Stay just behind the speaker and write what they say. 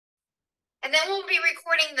And then we'll be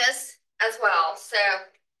recording this as well, so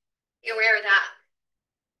be aware of that.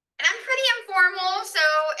 And I'm pretty informal, so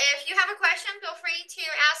if you have a question, feel free to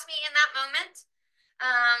ask me in that moment.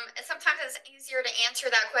 And sometimes it's easier to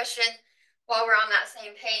answer that question while we're on that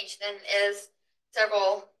same page than is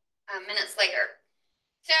several minutes later.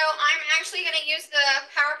 So I'm actually going to use the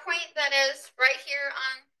PowerPoint that is right here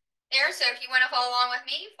on there. So if you want to follow along with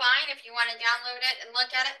me, fine. If you want to download it and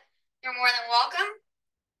look at it, you're more than welcome.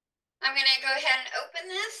 I'm going to go ahead and open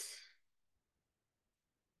this.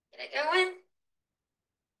 Get it going.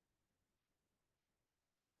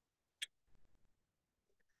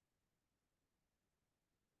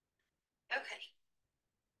 Okay.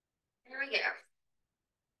 Here we go.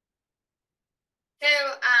 So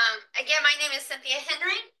again, my name is Cynthia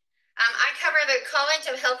Henry. I cover the College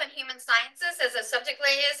of Health and Human Sciences as a subject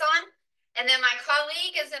liaison. And then my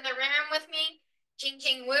colleague is in the room with me,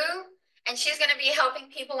 Jingjing Wu, and she's going to be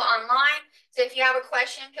helping people online. So if you have a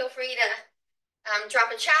question, feel free to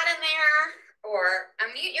drop a chat in there or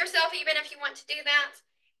unmute yourself even if you want to do that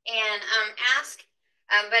and ask.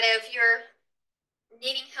 But if you're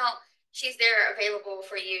needing help, she's there available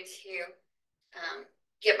for you to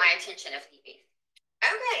get my attention if need be.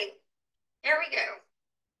 Okay, there we go.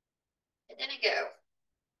 It didn't go.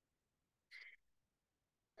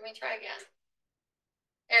 Let me try again.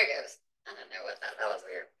 There it goes. I don't know what that was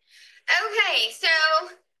weird. Okay, so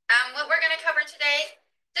what we're going to cover today,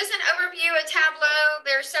 just an overview of Tableau.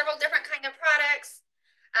 There's several different kind of products.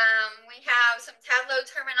 We have some Tableau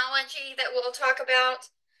terminology that we'll talk about.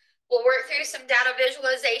 We'll work through some data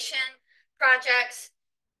visualization projects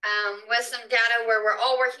with some data where we're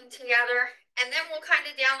all working together. And then we'll kind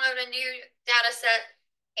of download a new data set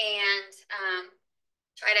and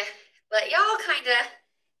try to let y'all kind of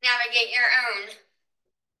navigate your own.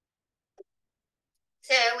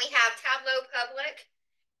 So we have Tableau Public,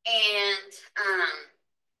 and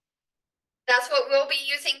that's what we'll be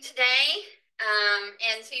using today.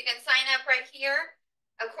 And so you can sign up right here.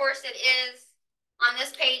 Of course, it is on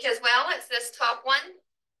this page as well. It's this top one.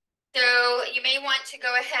 So you may want to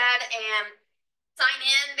go ahead and sign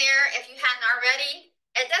in there if you hadn't already.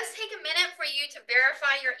 It does take a minute for you to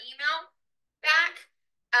verify your email back.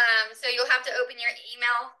 So you'll have to open your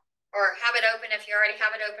email or have it open if you already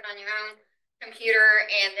have it open on your own computer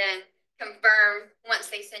and then confirm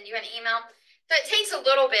once they send you an email. So it takes a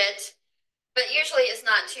little bit, but usually it's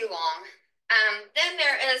not too long. Then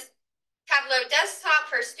there is Tableau Desktop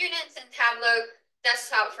for students and Tableau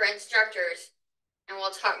Desktop for instructors. And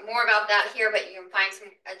we'll talk more about that here, but you can find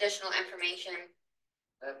some additional information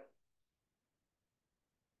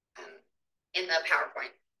in the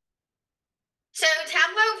PowerPoint. So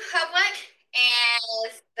Tableau Public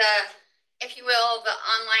is the, if you will, the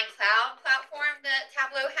online cloud platform that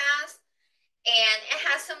Tableau has. And it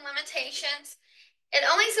has some limitations. It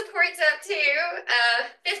only supports up to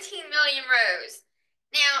 15 million rows.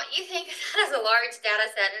 Now, you think that is a large data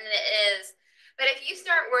set, and it is. But if you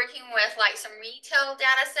start working with like some retail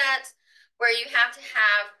data sets where you have to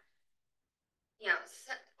have, you know,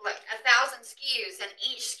 like 1,000 SKUs, and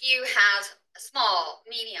each SKU has a small,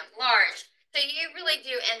 medium, large. So you really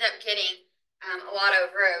do end up getting a lot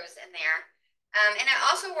of rows in there. And it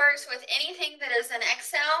also works with anything that is in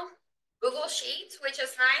Excel, Google Sheets, which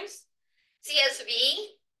is nice, CSV,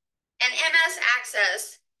 and MS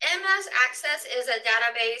Access. MS Access is a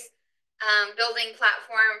database building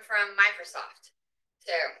platform from Microsoft.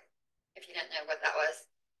 So if you didn't know what that was.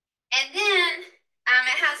 And then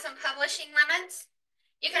it has some publishing limits.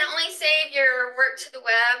 You can only save your work to the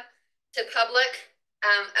web to public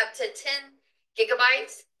up to 10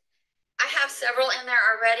 gigabytes. I have several in there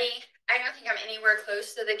already. I don't think I'm anywhere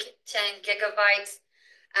close to the 10 gigabytes.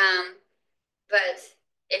 But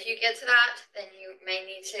if you get to that, then you may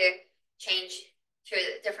need to change to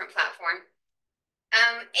a different platform.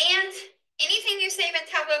 And anything you save in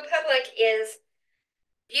Tableau Public is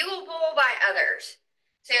viewable by others.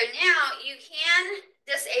 So now you can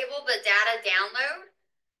disable the data download,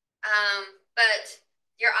 but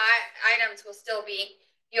your items will still be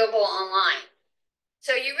viewable online.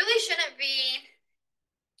 So you really shouldn't be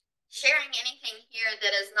sharing anything here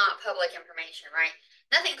that is not public information, right?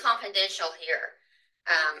 Nothing confidential here.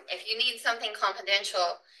 If you need something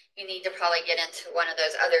confidential, you need to probably get into one of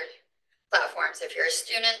those other platforms if you're a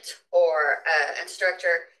student or an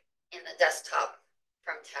instructor in the desktop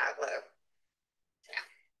from Tableau. So.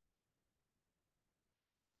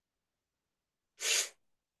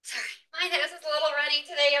 Sorry, my nose is a little runny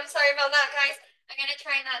today. I'm sorry about that, guys. I'm going to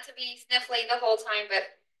try not to be sniffly the whole time,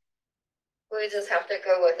 but we just have to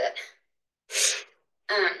go with it.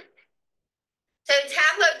 So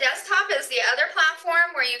Tableau Desktop is the other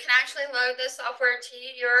platform where you can actually load this software to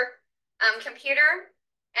your computer,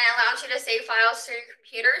 and allows you to save files to your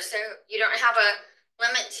computer, so you don't have a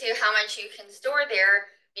limit to how much you can store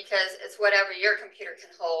there because it's whatever your computer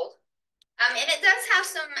can hold. And it does have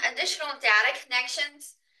some additional data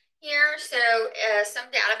connections here, so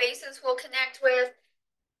some databases will connect with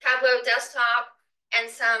Tableau Desktop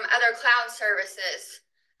and some other cloud services.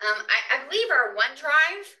 I believe our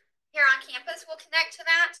OneDrive here on campus will connect to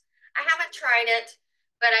that. I haven't tried it,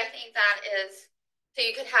 but I think that is so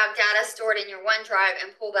you could have data stored in your OneDrive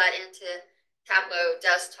and pull that into Tableau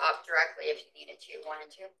Desktop directly if you wanted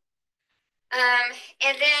to.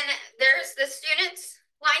 And then there's the student's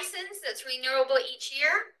license that's renewable each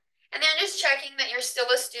year, and they're just checking that you're still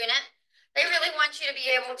a student. They really want you to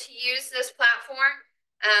be able to use this platform,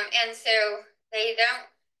 and so they don't,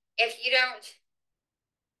 if you don't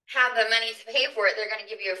have the money to pay for it, they're going to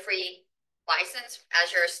give you a free license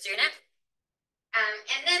as you're a student.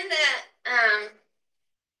 And then the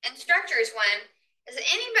instructor's one is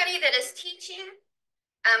anybody that is teaching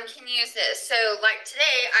can use this. So like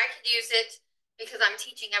today, I could use it because I'm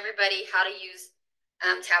teaching everybody how to use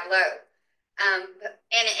Tableau.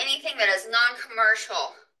 And anything that is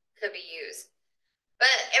non-commercial could be used.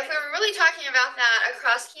 But if we were really talking about that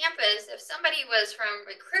across campus, if somebody was from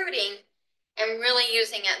recruiting and really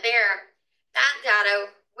using it there, that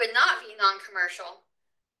data would not be non-commercial.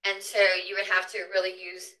 And so you would have to really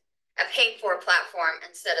use a paid-for platform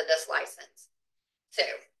instead of this license. So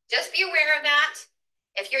just be aware of that.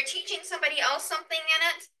 If you're teaching somebody else something in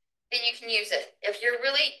it, then you can use it. If you're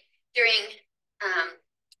really doing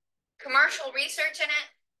commercial research in it,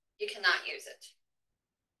 you cannot use it.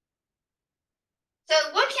 So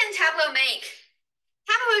what can Tableau make?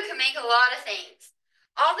 Tableau can make a lot of things.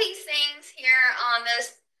 All these things here on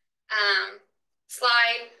this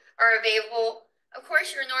slide are available. Of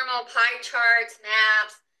course, your normal pie charts,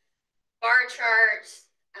 maps, bar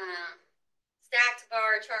charts, stacked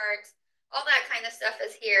bar charts, all that kind of stuff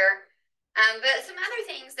is here. But some other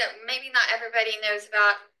things that maybe not everybody knows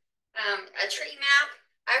about, a tree map.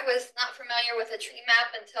 I was not familiar with a tree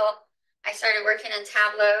map until I started working in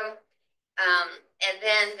Tableau. And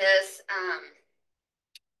then this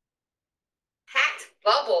packed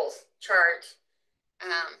bubbles chart.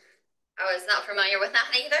 I was not familiar with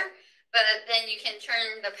that either, but then you can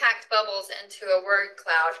turn the packed bubbles into a word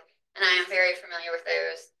cloud, and I am very familiar with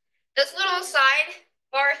those. This little side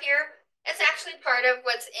bar here, it's actually part of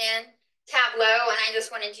what's in Tableau, and I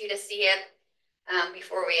just wanted you to see it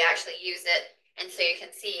before we actually use it, and so you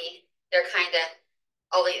can see they're kind of,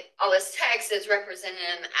 all this text is represented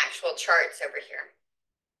in actual charts over here.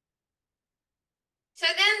 So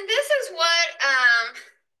then this is what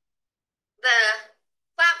the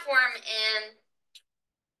platform in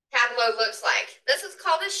Tableau looks like. This is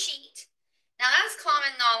called a sheet. Now that's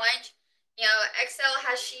common knowledge. You know, Excel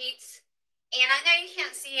has sheets, and I know you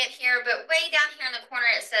can't see it here, but way down here in the corner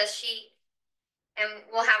it says sheet, and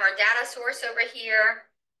we'll have our data source over here,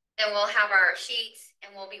 then we'll have our sheets,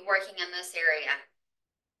 and we'll be working in this area.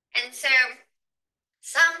 And so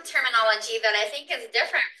some terminology that I think is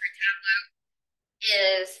different for Tableau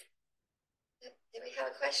is, do we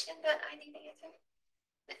have a question that I need to answer?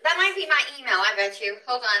 That might be my email, I bet you.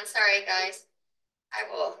 Hold on, sorry guys. I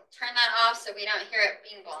will turn that off so we don't hear it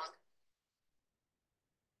bing bong.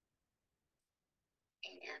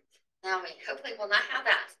 And now we hopefully will not have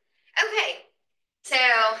that. Okay, so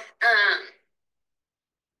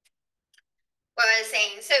what I was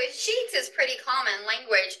saying, so sheets is pretty common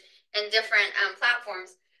language in different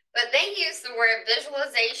platforms, but they use the word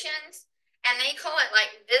visualizations, and they call it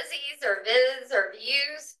like vizies or viz or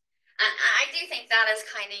views. I do think that is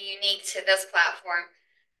kind of unique to this platform.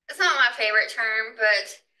 It's not my favorite term, but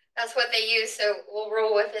that's what they use, so we'll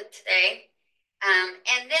roll with it today.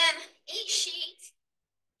 And then each sheet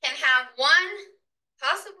can have one,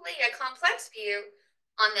 possibly a complex view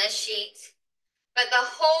on this sheet, but the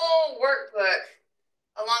whole workbook,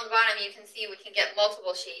 along the bottom, you can see we can get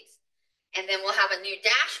multiple sheets. And then we'll have a new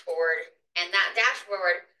dashboard, and that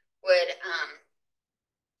dashboard would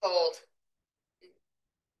hold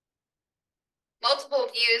multiple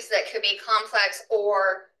views that could be complex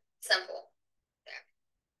or simple. There.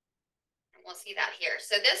 And we'll see that here.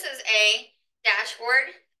 So this is a dashboard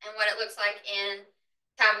and what it looks like in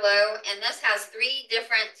Tableau. And this has 3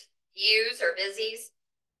 different views or vizies,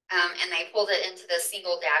 and they pulled it into this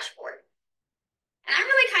single dashboard. And I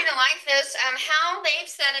really kind of like this, how they've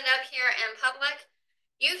set it up here in public.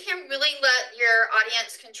 You can really let your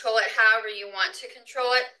audience control it however you want to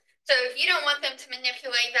control it. So if you don't want them to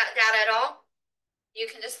manipulate that data at all, you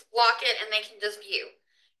can just block it and they can just view.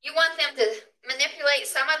 you want them to manipulate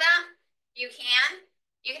some of that, you can.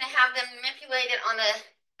 You can have them manipulate it on a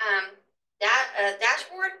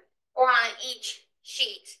dashboard or on each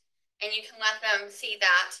sheet, and you can let them see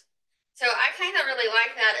that. So I kind of really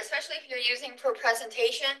like that, especially if you're using for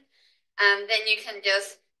presentation. Then you can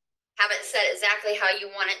just have it set exactly how you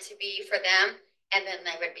want it to be for them, and then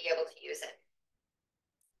they would be able to use it.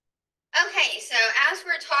 Okay, so as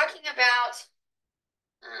we're talking about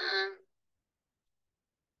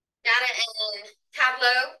data in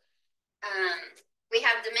Tableau, we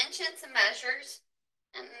have dimensions and measures.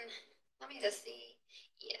 And let me just see.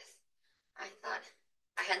 Yes, I thought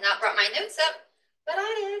I had not brought my notes up, but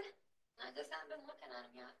I did. I just haven't been looking at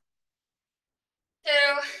them yet. So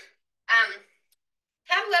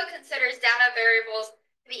Tableau considers data variables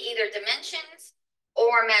to be either dimensions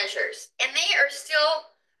or measures, and they are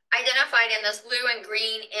still identified in this blue and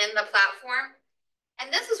green in the platform.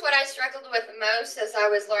 And this is what I struggled with the most as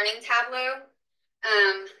I was learning Tableau.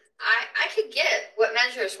 I could get what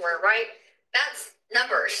measures were, right? That's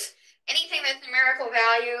numbers. Anything that's numerical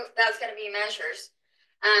value, that's going to be measures.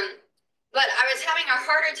 But I was having a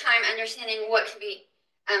harder time understanding what could be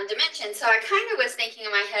dimensions. So I kind of was thinking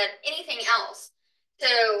in my head, anything else. So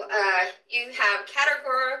you have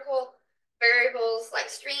categorical variables like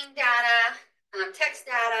stream data, text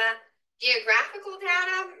data, geographical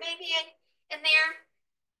data maybe in there.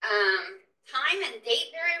 Time and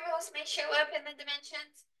date variables may show up in the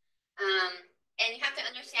dimensions. And you have to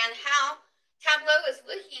understand how Tableau is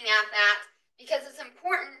looking at that, because it's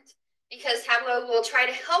important, because Tableau will try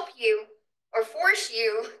to help you or force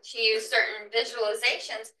you to use certain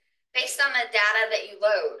visualizations based on the data that you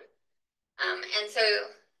load. And so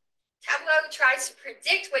Tableau tries to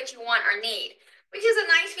predict what you want or need, which is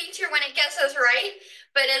a nice feature when it guesses right,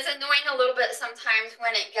 but it's annoying a little bit sometimes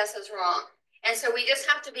when it guesses wrong. And so we just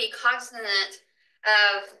have to be cognizant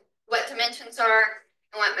of what dimensions are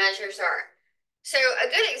and what measures are. So a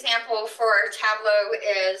good example for Tableau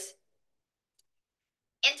is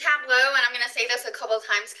in Tableau, and I'm going to say this a couple of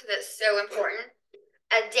times because it's so important,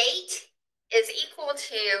 a date is equal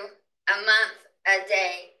to a month, a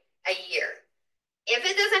day, a year. If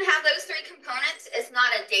it doesn't have those three components, it's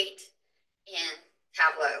not a date in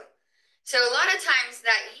Tableau. So a lot of times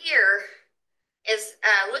that year is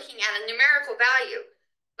looking at a numerical value,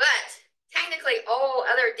 but technically all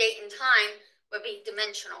other date and time would be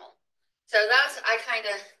dimensional. So I kind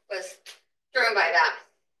of was thrown by that.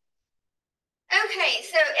 Okay,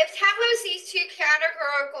 so if Tableau sees two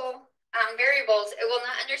categorical variables, it will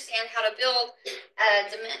not understand how to build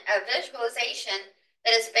a visualization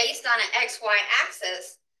that is based on an XY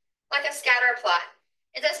axis, like a scatter plot.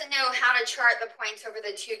 It doesn't know how to chart the points over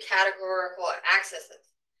the two categorical axes.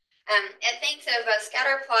 It thinks of a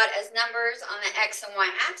scatter plot as numbers on the X and Y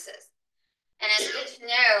axis. And it's good to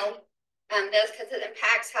know this because it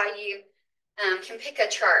impacts how you can pick a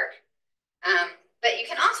chart. But you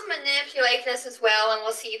can also manipulate this as well, and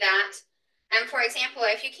we'll see that. And for example,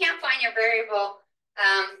 if you can't find your variable,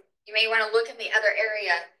 you may want to look in the other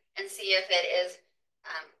area and see if it is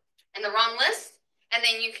in the wrong list. And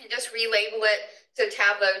then you can just relabel it so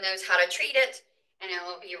Tableau knows how to treat it, and it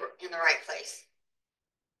will be in the right place.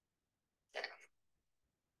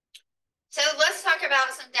 So let's talk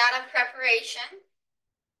about some data preparation.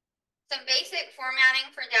 Some basic formatting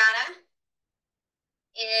for data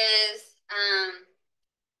is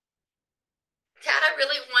data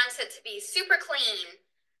really wants it to be super clean.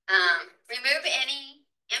 Remove any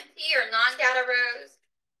empty or non-data rows.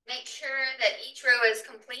 Make sure that each row is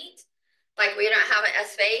complete, like we don't have a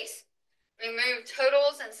space. Remove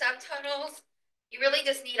totals and subtotals. You really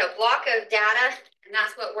just need a block of data, and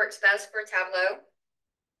that's what works best for Tableau.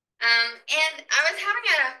 And I was having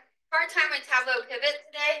a hard time with Tableau Pivot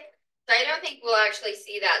today, so I don't think we'll actually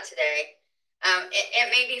see that today.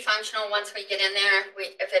 It may be functional once we get in there.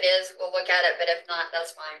 If it is, we'll look at it, but if not,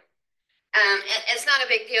 that's fine. It's not a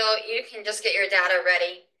big deal. You can just get your data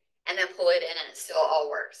ready and then pull it in, and it still all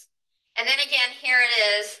works. And then again, here it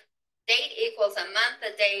is. Date equals a month,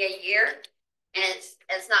 a day, a year. And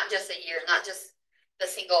it's not just a year, not just the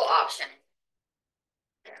single option.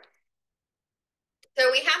 So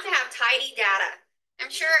we have to have tidy data. I'm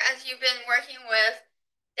sure as you've been working with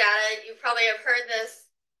data, you probably have heard this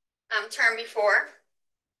term before.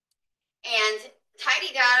 And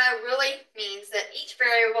tidy data really means that each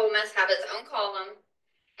variable must have its own column,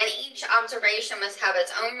 and each observation must have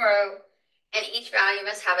its own row, and each value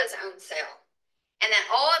must have its own cell. And that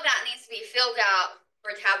all of that needs to be filled out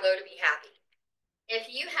for Tableau to be happy. If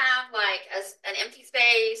you have like an empty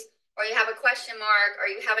space, or you have a question mark, or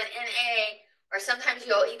you have an NA, or sometimes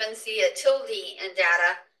you'll even see a tilde in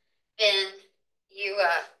data, then you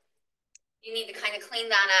you need to kind of clean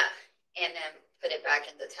that up and then put it back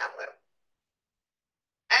into Tableau.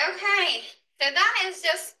 Okay, so that is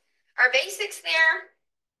just our basics there.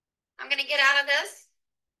 I'm going to get out of this.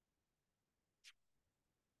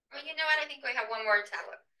 Well, you know what? I think we have one more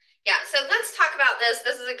Tableau. Yeah, so let's talk about this.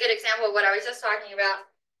 This is a good example of what I was just talking about.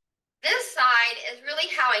 This side is really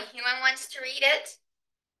how a human wants to read it.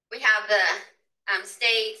 We have the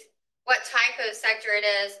state, what type of sector it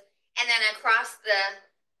is, and then across the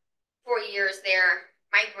 4 years there,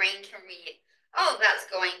 my brain can read, oh, that's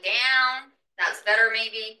going down, that's better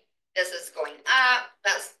maybe, this is going up,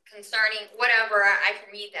 that's concerning, whatever, I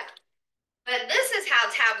can read that. But this is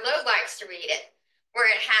how Tableau likes to read it, where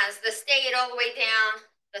it has the state all the way down,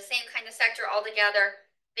 the same kind of sector all together,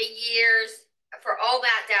 the years for all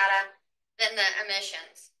that data, then the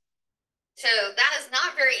emissions. So that is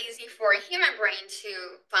not very easy for a human brain to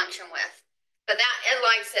function with, but it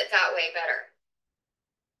likes it that way better.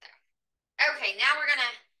 Okay, now we're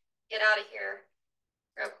gonna get out of here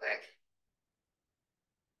real quick.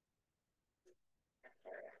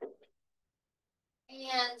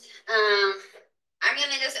 And I'm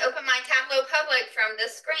gonna just open my Tableau Public from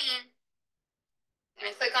this screen. I'm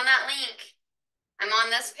gonna click on that link. I'm on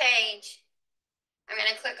this page. I'm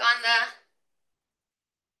gonna click on the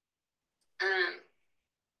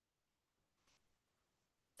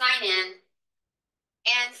sign in.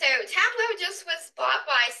 And so Tableau just was bought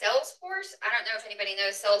by Salesforce. I don't know if anybody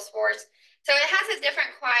knows Salesforce. So it has a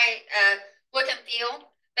different quite look and feel.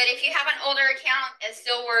 But if you have an older account, it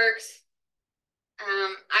still works.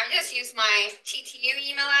 I just use my TTU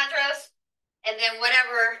email address. And then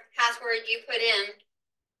whatever password you put in.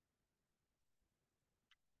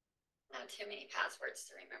 Not too many passwords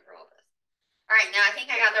to remember all this. All right, now I think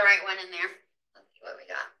I got the right one in there. Let's see what we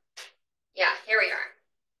got. Yeah, here we are.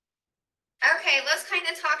 Okay, let's kind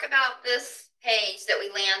of talk about this page that we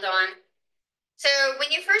land on. So when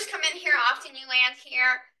you first come in here, often you land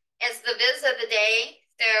here as the viz of the day.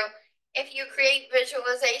 So if you create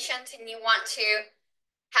visualizations and you want to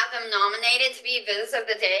have them nominated to be viz of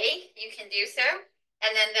the day, you can do so.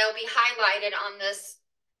 And then they'll be highlighted on this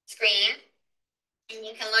screen. And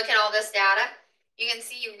you can look at all this data. You can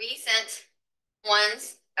see recent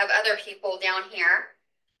ones of other people down here.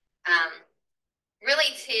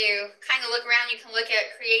 Really to kind of look around, you can look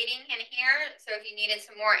at creating in here. So if you needed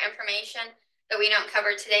some more information that we don't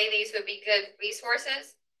cover today, these would be good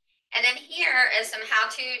resources. And then here is some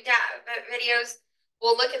how-to videos.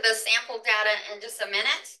 We'll look at the sample data in just a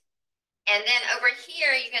minute. And then over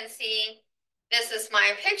here, you can see this is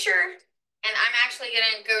my picture. And I'm actually going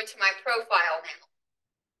to go to my profile now.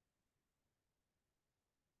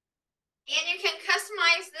 And you can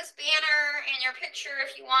customize this banner and your picture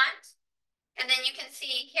if you want. And then you can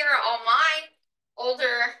see here are all my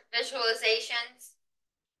older visualizations.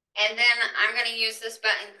 And then I'm going to use this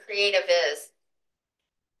button, Create a Viz.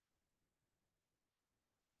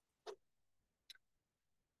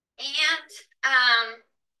 And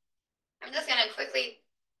I'm just going to quickly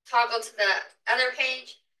toggle to the other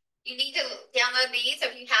page. You need to download these.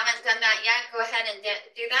 If you haven't done that yet, go ahead and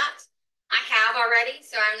do that. I have already,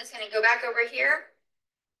 so I'm just going to go back over here.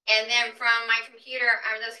 And then from my computer,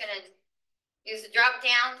 I'm just going to use the drop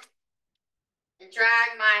down and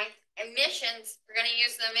drag my emissions. We're going to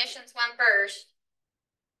use the emissions one first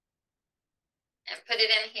and put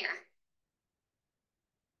it in here.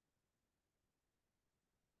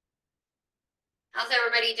 How's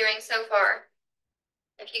everybody doing so far?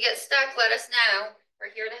 If you get stuck, let us know.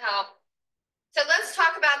 We're here to help. So let's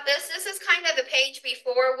talk about this. This is kind of the page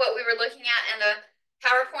before what we were looking at in the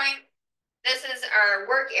PowerPoint. This is our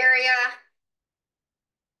work area.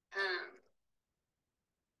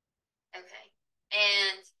 Okay,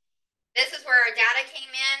 and this is where our data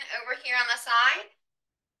came in over here on the side.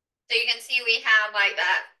 So you can see we have like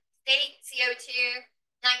that state CO2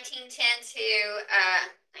 1910 to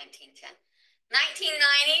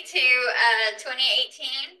 1990 to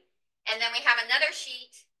 2018. And then we have another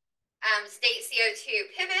sheet, state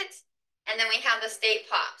CO2 pivot, and then we have the state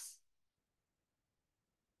POPs.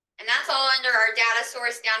 And that's all under our data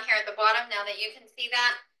source down here at the bottom. Now that you can see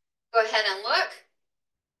that, go ahead and look.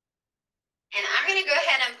 And I'm going to go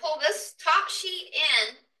ahead and pull this top sheet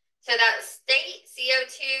in. So that state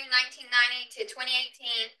CO2 1990 to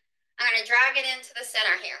 2018, I'm going to drag it into the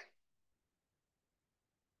center here.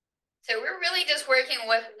 So we're really just working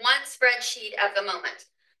with one spreadsheet at the moment.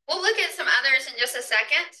 We'll look at some others in just a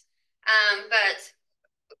second, but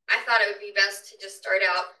I thought it would be best to just start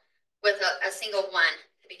out with a single one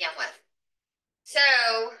to begin with. So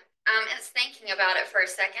it's thinking about it for a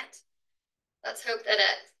second. Let's hope that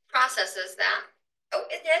it processes that. Oh,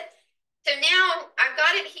 it did. So now I've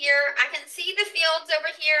got it here. I can see the fields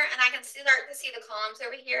over here, and I can start to see the columns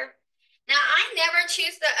over here. Now, I never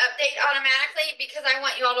choose the update automatically because I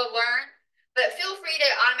want you all to learn, but feel free to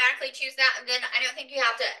automatically choose that, and then I don't think you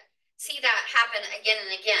have to see that happen again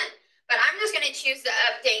and again. But I'm just going to choose the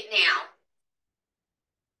update now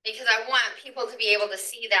because I want people to be able to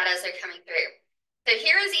see that as they're coming through. So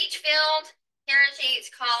here is each field, here is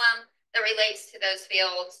each column that relates to those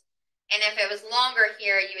fields. And if it was longer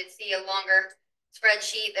here, you would see a longer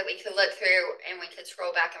spreadsheet that we could look through and we could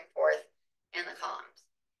scroll back and forth in the columns.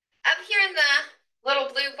 Up here in the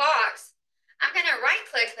little blue box, I'm going to right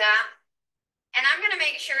click that and I'm going to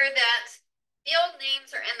make sure that field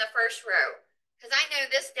names are in the first row because I know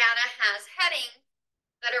this data has headings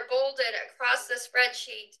that are bolded across the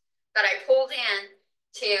spreadsheet that I pulled in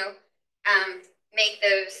to make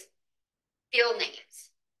those field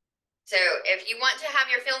names. So if you want to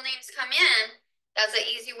have your field names come in, that's an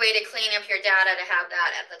easy way to clean up your data to have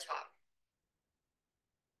that at the top.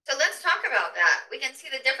 So let's talk about that. We can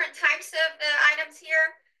see the different types of the items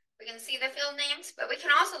here. We can see the field names, but we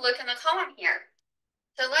can also look in the column here.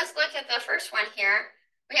 So let's look at the first one here.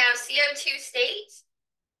 We have CO2 states,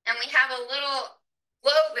 and we have a little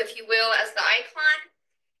globe, if you will, as the icon,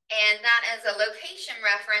 and that is a location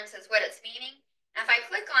reference is what it's meaning. And if I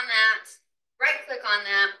click on that, right click on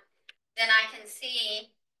that, then I can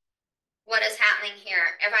see what is happening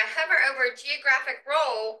here. If I hover over geographic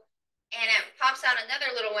role and it pops out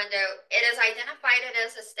another little window, it is identified it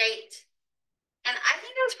as a state. And I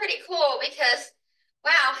think that's pretty cool because,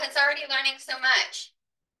 wow, it's already learning so much.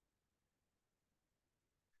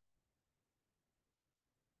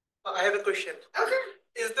 I have a question. Okay.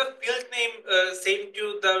 Is the field name same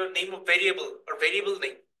to the name of variable or variable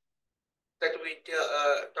name that we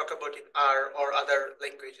talk about in R or other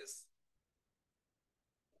languages?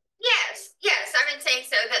 Yes, I would say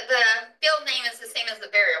so, that the field name is the same as the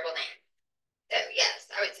variable name. So yes,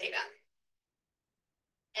 I would say that.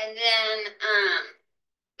 And then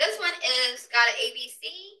this one is got an ABC.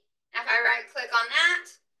 If I right click on that,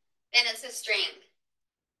 then it's a string.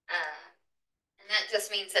 And that just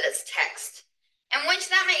means that it's text. And which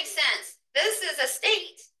that makes sense. This is a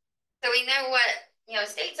state, so we know what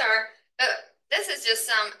states are, but this is just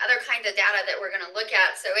some other kind of data that we're going to look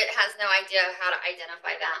at, so it has no idea how to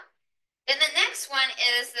identify that. Then the next one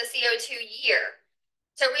is the CO2 year.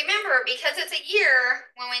 So remember, because it's a year,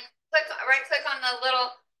 when we right click on the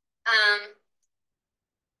little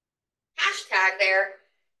hashtag there,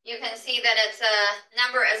 you can see that it's a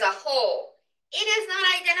number as a whole. It is not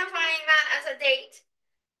identifying that as a date.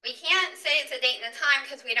 We can't say it's a date and a time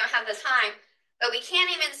because we don't have the time, but we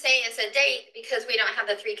can't even say it's a date because we don't have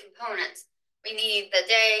the three components. We need the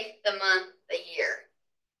day, the month, the year.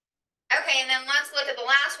 Okay, and then let's look at the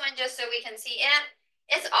last one just so we can see it.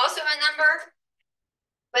 It's also a number,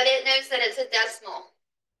 but it knows that it's a decimal.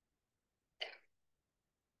 So,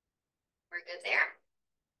 we're good there.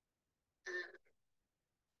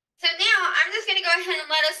 So now I'm just going to go ahead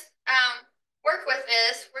and let us work with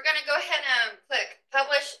this. We're going to go ahead and click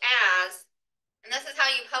Publish As, and this is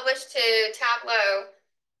how you publish to Tableau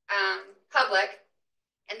Public.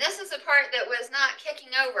 And this is the part that was not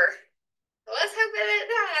kicking over. So let's hope that it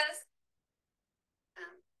does.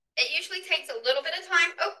 It usually takes a little bit of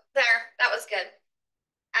time. Oh, there, that was good.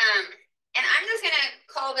 And I'm just going to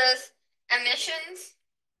call this emissions.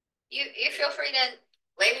 You feel free to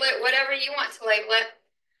label it whatever you want to label it.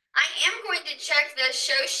 I am going to check the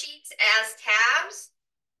show sheets as tabs.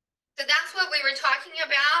 So that's what we were talking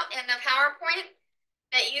about in the PowerPoint,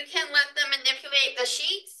 that you can let them manipulate the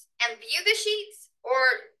sheets and view the sheets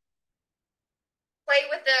or play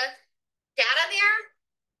with the data there.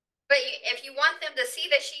 But if you want them to see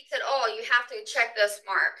the sheets at all, you have to check this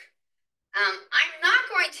mark. I'm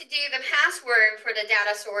not going to do the password for the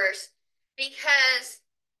data source because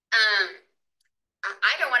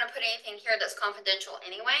I don't want to put anything here that's confidential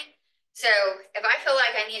anyway. So if I feel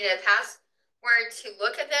like I needed a password to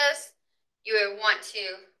look at this, you would want to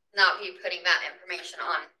not be putting that information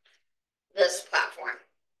on this platform.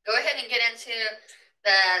 Go ahead and get into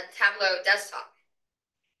the Tableau Desktop.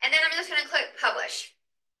 And then I'm just going to click Publish.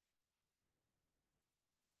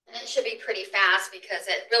 And it should be pretty fast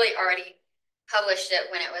because it really already published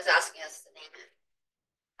it when it was asking us to name it.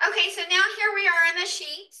 Okay, so now here we are in the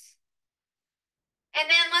sheets. And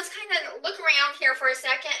then let's kind of look around here for a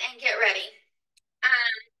second and get ready.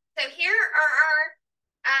 So here are our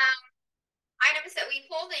items that we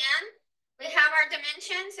pulled in. We have our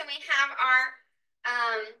dimensions and we have our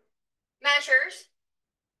measures.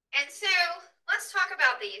 And so let's talk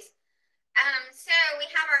about these. So we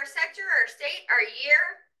have our sector, our state, our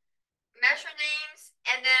year, measure names,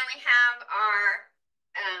 and then we have our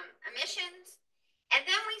emissions, and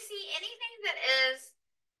then we see anything that is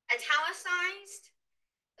italicized,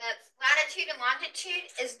 that's latitude and longitude,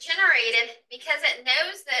 is generated because it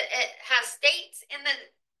knows that it has states in the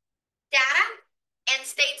data, and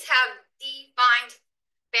states have defined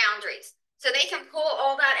boundaries. So they can pull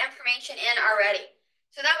all that information in already.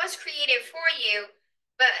 So that was created for you,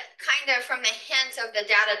 but kind of from the hints of the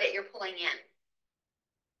data that you're pulling in.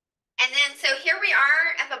 And then, so here we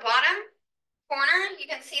are at the bottom corner. You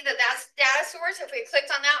can see that that's data source. If we clicked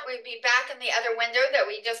on that, we'd be back in the other window that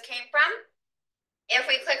we just came from. If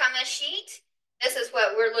we click on this sheet, this is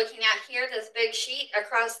what we're looking at here, this big sheet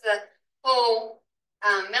across the whole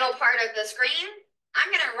middle part of the screen. I'm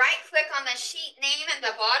going to right click on the sheet name at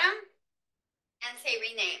the bottom and say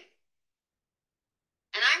rename.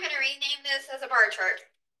 And I'm going to rename this as a bar chart.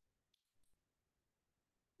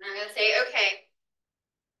 And I'm going to say okay.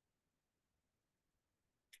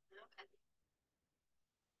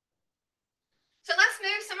 So let's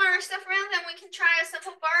move some of our stuff around, then we can try a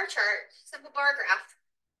simple bar chart, simple bar graph.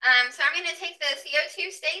 So I'm going to take the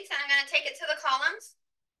CO2 states and I'm going to take it to the columns.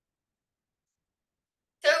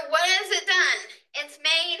 So what has it done? It's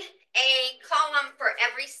made a column for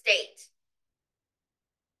every state.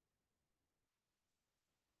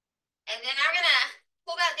 And then I'm going to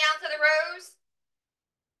pull that down to the rows.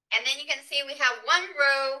 And then you can see we have one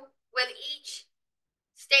row with each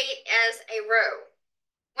state as a row.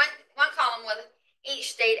 One column with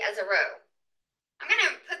each state as a row. I'm going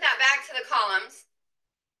to put that back to the columns.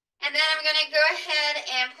 And then I'm going to go ahead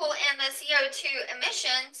and pull in the CO2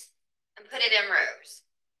 emissions and put it in rows.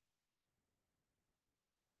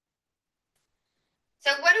 So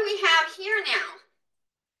what do we have here now?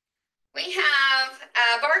 We have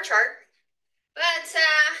a bar chart, but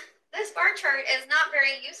this bar chart is not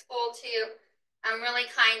very useful to really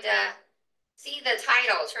kind of see the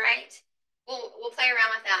titles, right? We'll play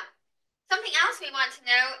around with that. Something else we want to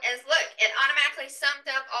know is, look, it automatically summed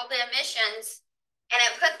up all the emissions and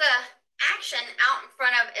it put the action out in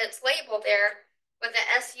front of its label there with the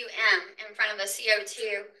SUM in front of the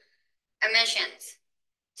CO2 emissions.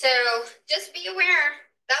 So just be aware,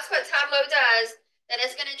 that's what Tableau does, that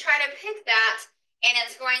it's going to try to pick that and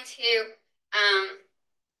it's going to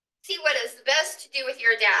see what is best to do with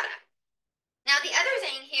your data. Now the other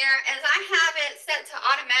thing here is I have it set to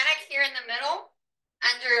automatic here in the middle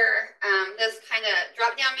under this kind of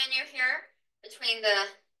drop down menu here between the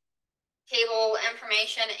table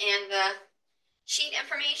information and the sheet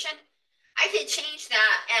information. I could change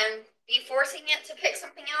that and be forcing it to pick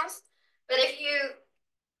something else, but if you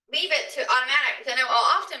leave it to automatic, then it will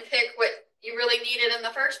often pick what you really needed in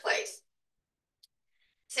the first place.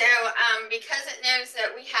 So because it knows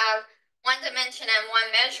that we have one dimension and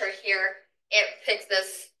one measure here, it picks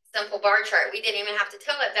this simple bar chart. We didn't even have to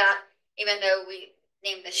tell it that, even though we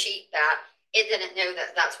named the sheet that. It didn't know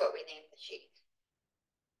that that's what we named the sheet.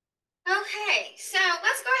 Okay, so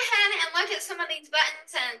let's go ahead and look at some of these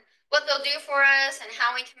buttons and what they'll do for us and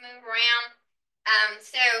how we can move around.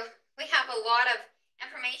 So we have a lot of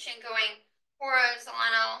information going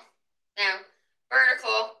horizontal, no,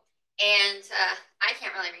 vertical, and I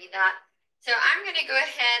can't really read that. So I'm going to go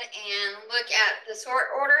ahead and look at the sort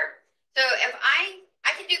order. So if I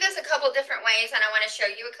can do this a couple different ways, and I want to show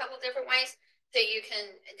you a couple different ways so you can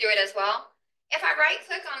do it as well. If I right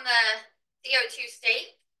click on the CO2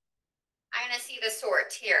 state, I'm going to see the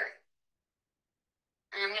sort here.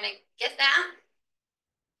 And I'm going to get that.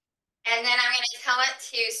 And then I'm going to tell it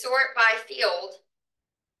to sort by field.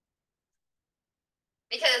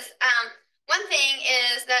 Because one thing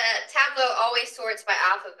is that Tableau always sorts by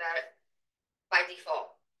alphabet by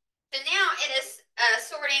default. So now it is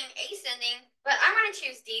sorting ascending, but I want to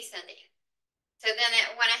choose descending. So then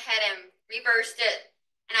it went ahead and reversed it,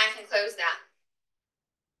 and I can close that.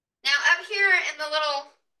 Now up here in the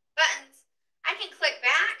little buttons, I can click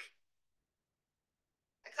back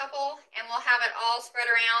a couple, and we'll have it all spread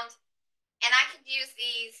around. And I can use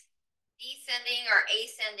these descending or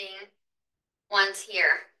ascending ones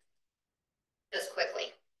here just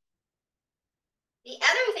quickly. The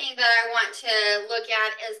other thing that I want to look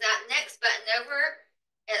at is that next button over.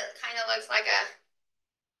 It kind of looks like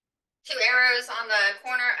two arrows on the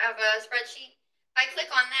corner of a spreadsheet. If I click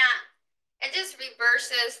on that, it just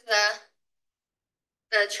reverses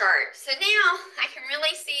the chart. So now I can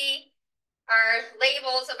really see our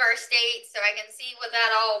labels of our states, so I can see what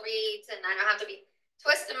that all reads, and I don't have to be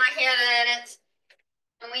twisting my head in it.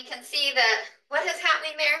 And we can see that what is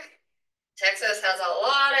happening there. Texas has a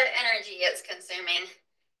lot of energy it's consuming.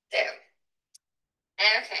 So,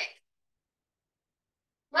 okay.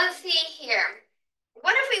 Let's see here.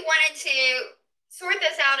 What if we wanted to sort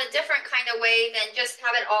this out a different kind of way than just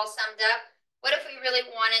have it all summed up? What if we really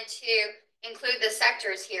wanted to include the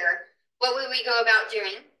sectors here? What would we go about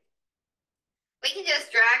doing? We can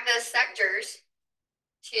just drag the sectors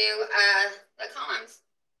to the columns.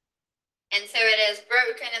 And so it is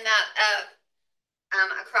broken in that up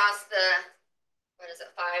across the, what is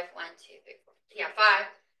it, 5, 1, 2, 3, 4, yeah, 5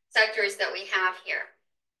 sectors that we have here.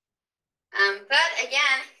 But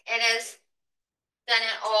again, it is done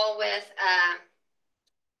it all with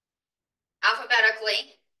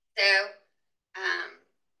alphabetically. So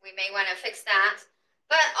we may want to fix that.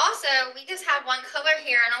 But also, we just have one color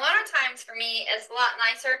here. And a lot of times for me, it's a lot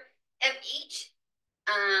nicer if each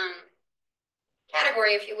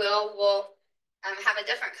category, if you will have a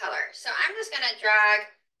different color. So I'm just going to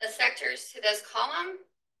drag the sectors to this column.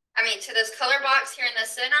 To this color box here in the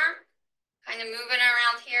center. Kind of moving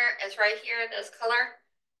around here. It's right here, this color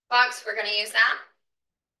box. We're going to use that.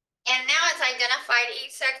 And now it's identified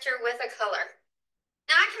each sector with a color.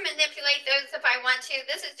 Now I can manipulate those if I want to.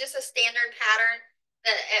 This is just a standard pattern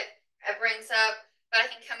that it brings up, but I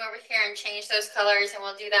can come over here and change those colors, and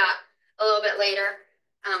we'll do that a little bit later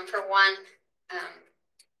for one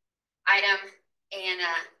item, and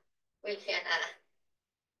we can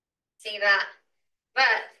see that.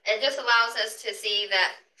 But it just allows us to see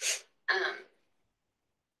that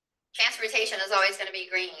transportation is always going to be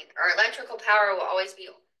green, or electrical power will always be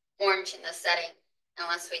orange in this setting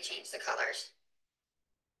unless we change the colors.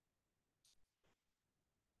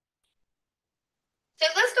 So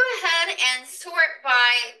let's go ahead and sort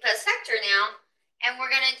by the sector now, and we're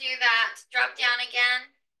going to do that drop down again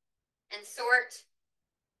and sort,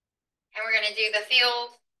 and we're going to do the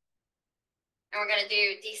field, and we're going to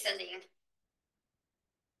do descending,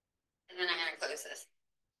 and then I'm going to close this.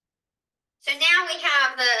 So now we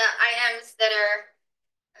have the items that are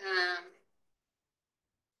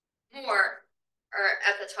more are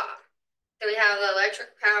at the top. So we have the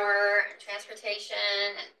electric power and transportation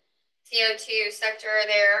and CO2 sector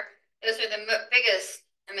there. Those are the biggest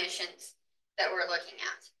emissions that we're looking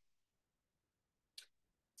at.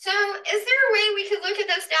 So is there a way we could look at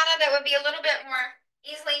this data that would be a little bit more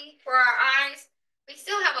easily for our eyes? We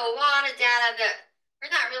still have a lot of data that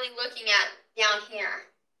we're not really looking at down here.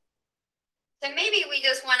 So maybe we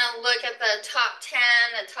just want to look at the top 10,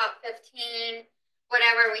 the top 15,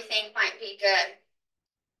 whatever we think might be good.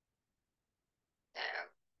 So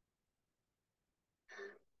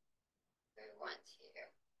we want to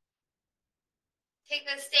take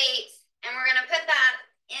the states, and we're going to put that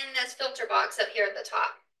in this filter box up here at the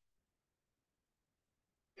top.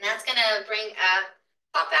 And that's going to bring a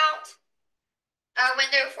pop-out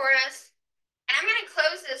window for us. And I'm going to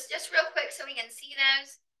close this just real quick so we can see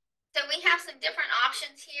those. So we have some different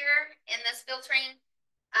options here in this filtering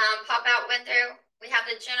pop-out window. We have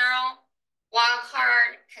the general,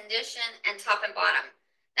 wildcard, condition, and top and bottom.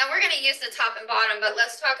 Now we're going to use the top and bottom, but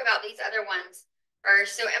let's talk about these other ones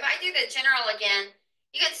first. So if I do the general again,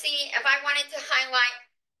 you can see if I wanted to highlight,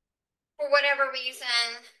 for whatever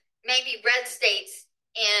reason, maybe red states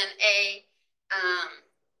in a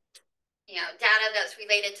data that's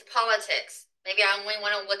related to politics. Maybe I only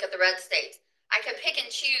want to look at the red states. I could pick and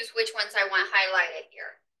choose which ones I want highlighted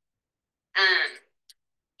here.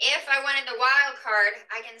 If I wanted the wild card,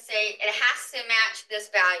 I can say it has to match this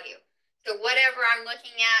value. So whatever I'm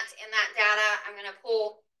looking at in that data, I'm going to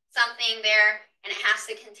pull something there, and it has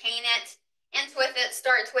to contain it. Ends with it,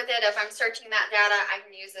 starts with it. If I'm searching that data, I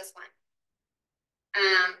can use this one.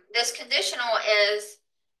 This conditional is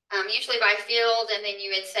usually by field, and then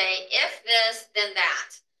you would say, if this, then that.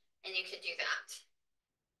 And you could do that.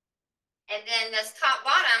 And then this top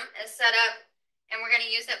bottom is set up, and we're going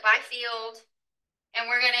to use it by field, and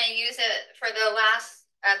we're going to use it for the last,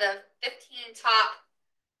 the 15 top.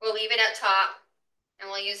 We'll leave it at top, and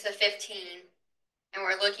we'll use the 15, and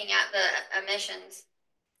we're looking at the emissions.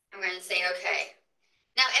 I'm going to say, okay.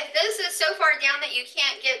 Now, if this is so far down that you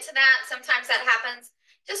can't get to that, sometimes that happens,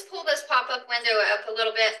 just pull this pop-up window up a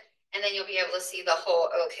little bit, and then you'll be able to see the whole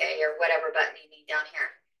okay or whatever button you need down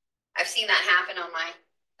here. I've seen that happen on my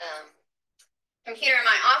computer in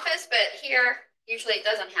my office, but here, usually it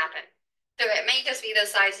doesn't happen. So it may just be the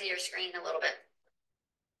size of your screen a little bit.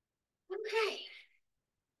 Okay.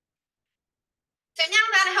 So now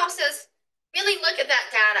that helps us really look at that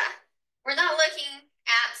data. We're not looking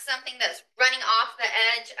at something that's running off the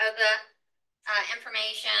edge of the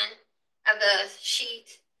information of the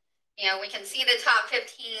sheet. We can see the top 15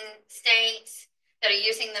 states that are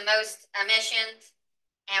using the most emissions,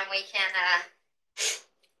 and we can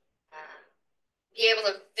be able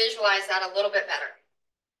to visualize that a little bit better.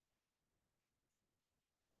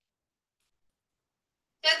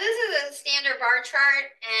 So this is a a standard bar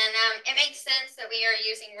chart, and it makes sense that we are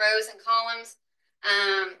using rows and columns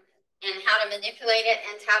and how to manipulate it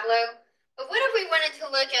in Tableau. But what if we wanted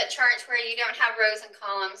to look at charts where you don't have rows and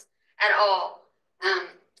columns at all?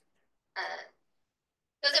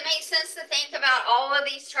 Does it make sense to think about all of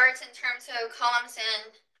these charts in terms of columns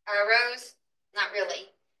and rows? Not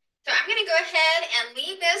really. So I'm going to go ahead and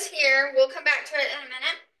leave this here. We'll come back to it in a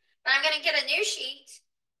minute. But I'm going to get a new sheet.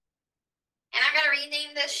 And I'm going to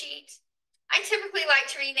rename this sheet. I typically like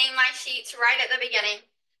to rename my sheets right at the beginning.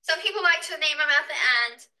 Some people like to name them at the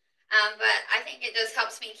end. But I think it just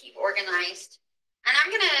helps me keep organized. And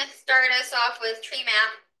I'm going to start us off with tree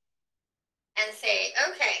map and say,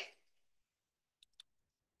 okay.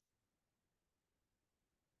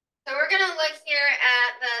 So we're going to look here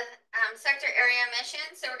at the sector area emission.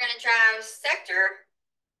 So we're going to drive sector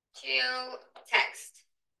to text.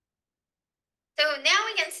 So now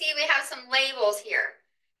we can see we have some labels here.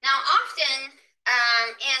 Now often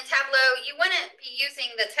in Tableau, you wouldn't be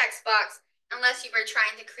using the text box unless you were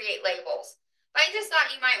trying to create labels. But I just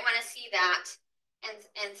thought you might want to see that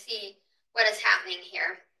and see what is happening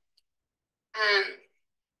here.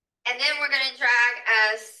 And then we're going to drag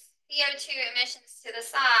CO2 emissions to the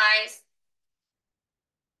size.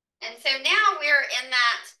 And so now we're in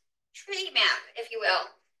that tree map, if you will.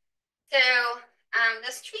 So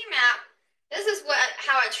this tree map, this is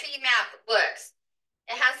how a tree map looks.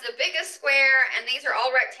 It has the biggest square, and these are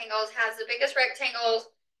all rectangles, has the biggest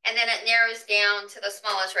rectangles, and then it narrows down to the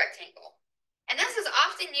smallest rectangle. And this is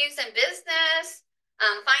often used in business,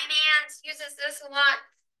 finance uses this a lot.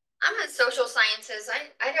 I'm in social sciences.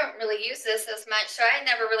 I don't really use this as much, so I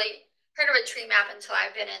never really heard of a tree map until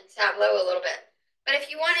I've been in Tableau a little bit. But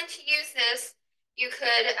if you wanted to use this, you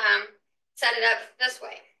could set it up this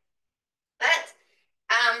way. But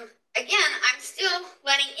again, I'm still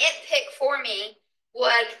letting it pick for me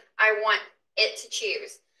what I want it to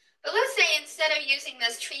choose. But let's say instead of using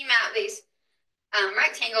this tree map, these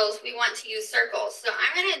rectangles, we want to use circles. So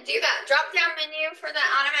I'm going to do that drop-down menu for the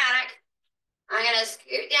automatic. I'm going to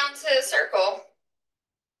scoot down to the circle.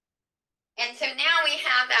 And so now we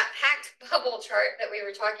have that packed bubble chart that we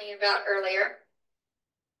were talking about earlier.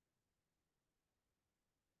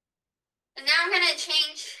 And now I'm going to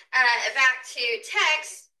change it back to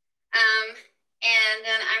text. And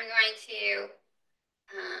then I'm going to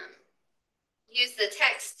use the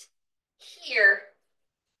text here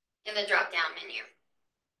in the drop-down menu.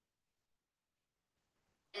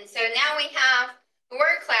 And so now we have the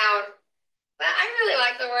word cloud. But I really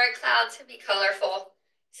like the word cloud to be colorful.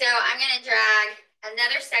 So I'm going to drag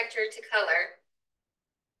another sector to color.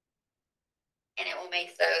 And it will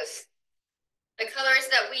make those the colors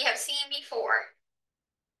that we have seen before.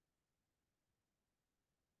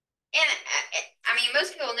 And I mean,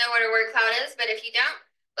 most people know what a word cloud is, but if you don't,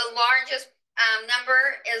 the largest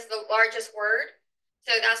number is the largest word.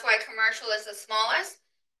 So that's why commercial is the smallest.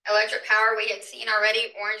 Electric power we had seen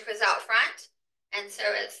already, orange was out front. And so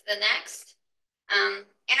it's the next.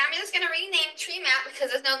 And I'm just going to rename tree map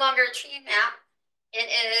because it's no longer a tree map. It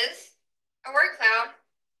is a word cloud.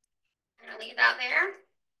 I'm going to leave that there.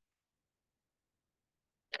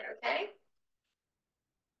 Okay.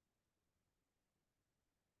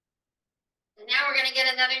 And now we're going to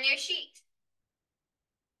get another new sheet.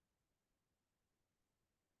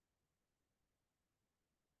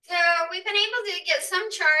 So we've been able to get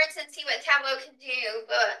some charts and see what Tableau can do,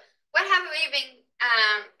 but what have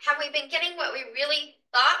we been getting what we really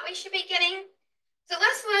thought we should be getting? So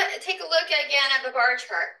let's take a look again at the bar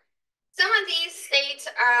chart. Some of these states,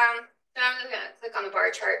 so I'm just going to click on the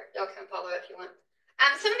bar chart. Y'all can follow if you want.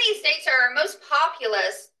 Some of these states are our most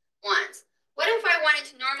populous ones. What if I wanted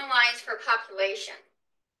to normalize for population?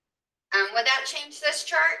 Would that change this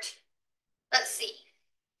chart? Let's see.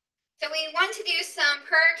 So we want to do some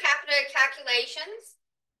per capita calculations.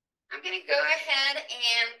 I'm going to go ahead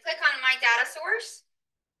and click on my data source.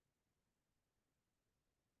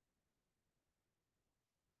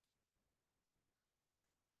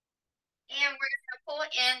 And we're going to pull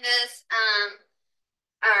in this,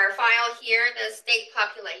 our file here, the state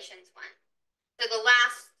populations one. So the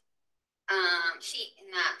last sheet in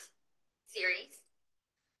that series.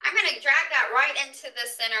 I'm going to drag that right into the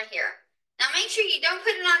center here. Now make sure you don't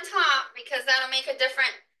put it on top because that'll make a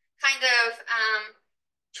different kind of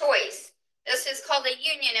choice. This is called a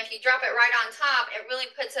union. If you drop it right on top, it really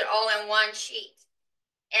puts it all in one sheet.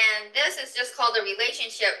 And this is just called a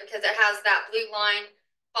relationship because it has that blue line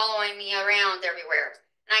following me around everywhere.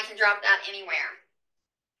 And I can drop that anywhere.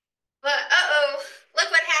 But look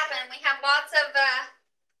what happened. We have lots of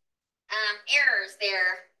errors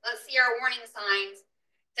there. Let's see our warning signs.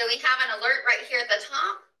 So we have an alert right here at the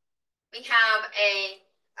top. We have a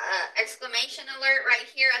exclamation alert right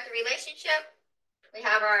here at the relationship. We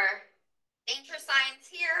have our danger signs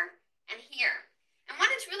here and here. And what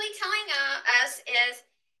it's really telling us is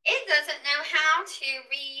it doesn't know how to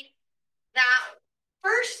read that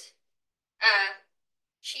first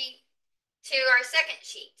sheet to our second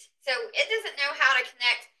sheet. So it doesn't know how to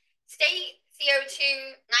connect state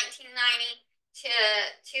CO2 1990 to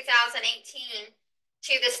 2018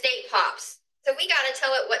 to the state pops. So we got to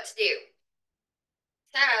tell it what to do.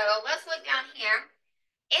 So let's look down here.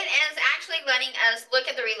 It is actually letting us look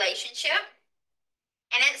at the relationship.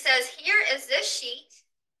 And it says, here is this sheet,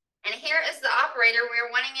 and here is the operator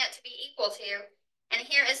we're wanting it to be equal to, and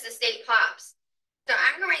here is the state pops. So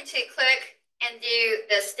I'm going to click and do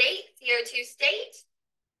the state, CO2 state,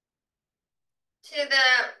 to the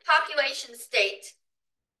population state.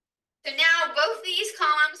 So now both these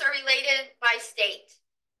columns are related by state.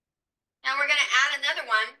 Now we're going to add another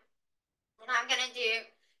one, and I'm going to do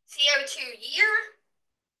CO2 year,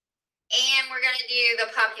 and we're going to do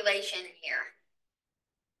the population year.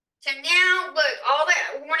 So now, look, all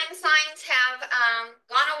the warning signs have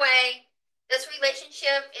gone away. This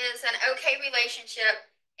relationship is an okay relationship.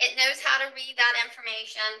 It knows how to read that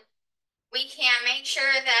information. We can make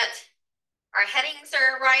sure that our headings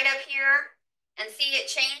are right up here, and see it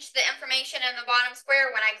changed the information in the bottom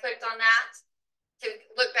square when I clicked on that to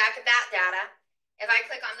look back at that data. If I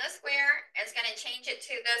click on this square, it's going to change it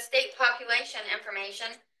to the state population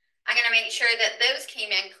information. I'm going to make sure that those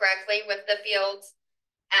came in correctly with the fields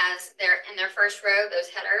as they're in their first row, those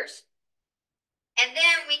headers. And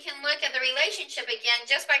then we can look at the relationship again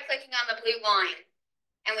just by clicking on the blue line.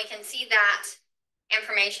 And we can see that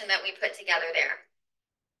information that we put together there.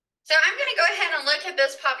 So I'm going to go ahead and look at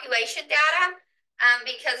this population data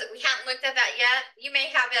because we haven't looked at that yet. You may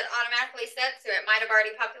have it automatically set, so it might have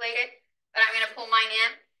already populated, but I'm going to pull mine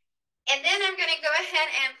in. And then I'm going to go ahead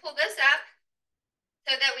and pull this up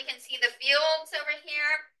so that we can see the fields over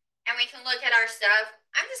here, and we can look at our stuff.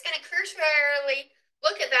 I'm just going to cursorily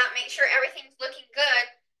look at that, make sure everything's looking good,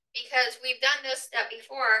 because we've done this step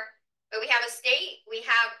before. But we have a state, we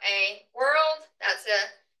have a world, that's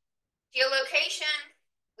a geolocation,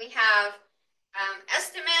 we have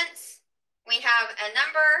estimates, we have a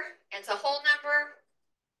number, it's a whole number,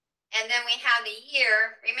 and then we have the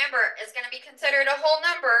year. Remember, it's going to be considered a whole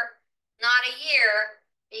number, not a year,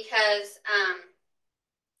 because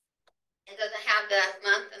it doesn't have the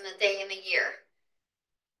month and the day and the year.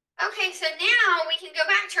 Okay, so now we can go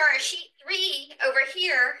back to our sheet 3 over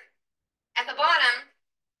here at the bottom,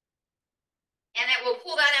 and it will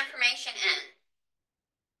pull that information in.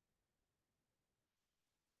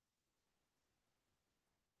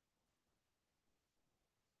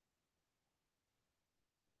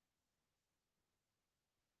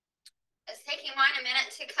 It's taking mine a minute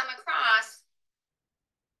to come across.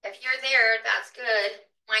 If you're there, that's good.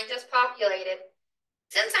 Mine just populated.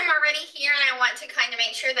 Since I'm already here and I want to kind of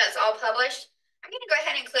make sure that's all published, I'm going to go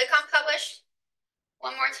ahead and click on publish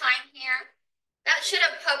one more time here. That should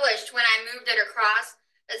have published when I moved it across,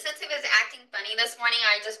 but since it was acting funny this morning,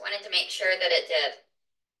 I just wanted to make sure that it did.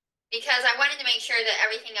 Because I wanted to make sure that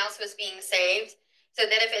everything else was being saved, so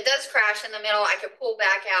that if it does crash in the middle, I could pull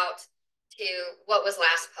back out to what was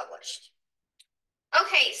last published.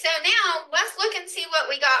 Okay, so now let's look and see what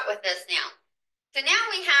we got with this now. So now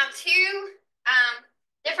we have two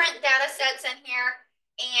different data sets in here,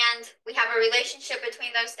 and we have a relationship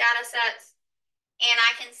between those data sets. And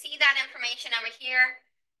I can see that information over here.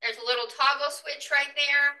 There's a little toggle switch right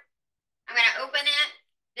there. I'm going to open it.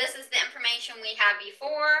 This is the information we had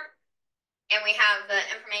before, and we have the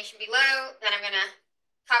information below. Then I'm going to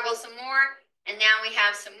toggle some more, and now we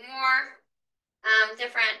have some more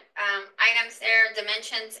different items there,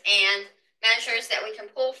 dimensions and measures that we can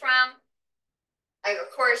pull from.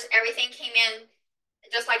 Of course, everything came in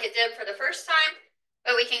just like it did for the first time,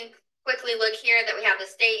 but we can quickly look here that we have the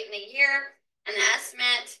state and the year and the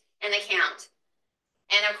estimate and the count.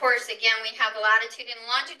 And of course, again, we have the latitude and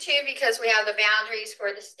longitude because we have the boundaries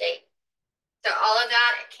for the state. So all of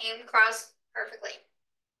that came across perfectly.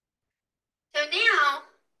 So now,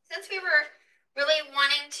 since we were really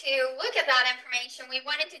wanting to look at that information, we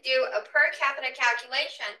wanted to do a per capita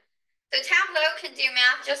calculation. So Tableau can do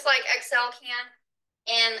math just like Excel can.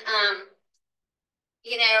 And,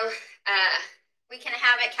 we can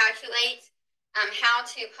have it calculate how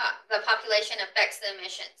the population affects the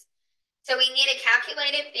emissions. So we need a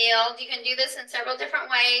calculated field. You can do this in several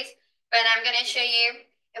different ways, but I'm going to show you.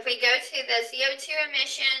 If we go to the CO2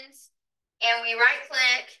 emissions and we right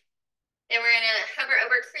click, then we're going to hover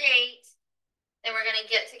over create, then we're going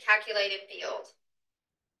to get to calculated field.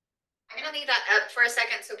 I'm going to leave that up for a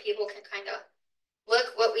second so people can kind of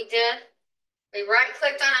look what we did. We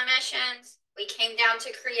right-clicked on emissions, we came down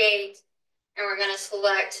to create, and we're going to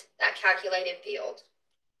select that calculated field.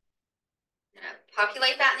 I'm going to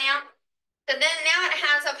populate that now. So then now it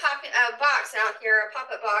has a box out here, a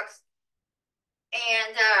pop-up box.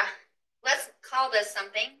 And let's call this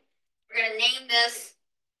something. We're going to name this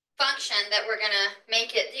function that we're going to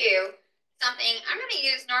make it do something. I'm going to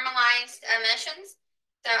use normalized emissions.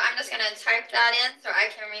 So I'm just going to type that in so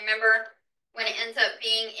I can remember when it ends up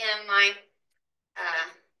being in my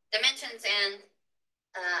dimensions and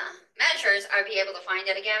measures, I'll be able to find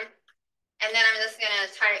it again. And then I'm just going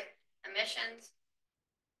to type emissions.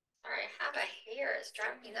 Sorry, I have a hair. It's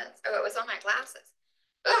driving me nuts. Oh, it was on my glasses.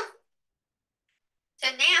 Ugh. So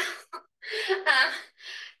now,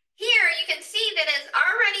 here you can see that it's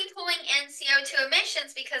already pulling in CO2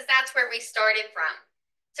 emissions because that's where we started from.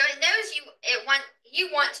 So it knows you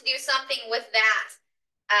want to do something with that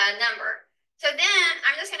number. So then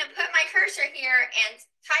I'm just going to put my cursor here and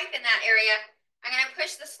type in that area. I'm going to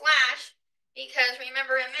push the slash because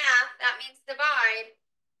remember in math, that means divide.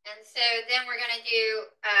 And so then we're going to do,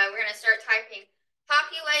 we're going to start typing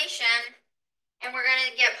population, and we're going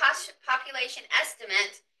to get population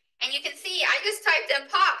estimate. And you can see I just typed in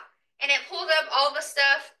pop, and it pulled up all the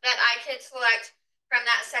stuff that I could select from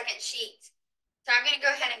that second sheet. So I'm going to go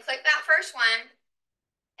ahead and click that first one,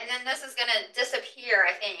 and then this is going to disappear,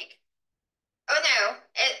 I think. Oh no,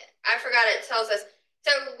 I forgot it tells us. So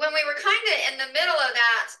when we were kind of in the middle of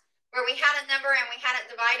that, where we had a number and we had it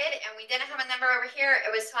divided and we didn't have a number over here, it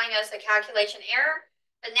was telling us a calculation error.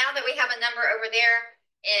 But now that we have a number over there,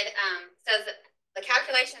 it says that the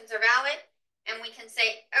calculations are valid, and we can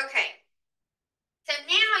say, okay. So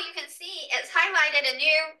now you can see it's highlighted a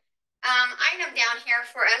new item down here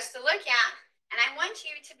for us to look at. And I want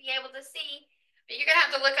you to be able to see, but you're going to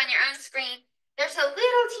have to look on your own screen. There's a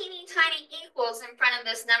little teeny tiny equals in front of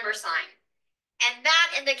this number sign. And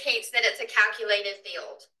that indicates that it's a calculated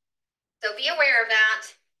field. So be aware of that.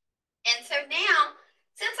 And so now,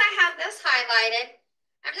 since I have this highlighted,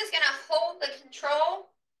 I'm just going to hold the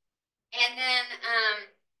control and then,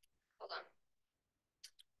 hold on.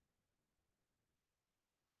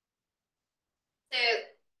 So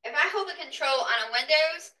if I hold the control on a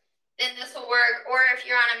Windows, then this will work. Or if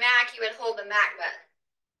you're on a Mac, you would hold the Mac button,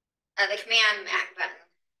 the command Mac button.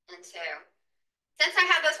 And so since I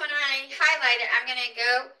have this one already highlighted, I'm going to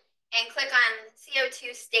go and click on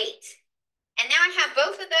CO2 state. And now I have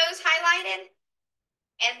both of those highlighted.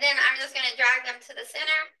 And then I'm just going to drag them to the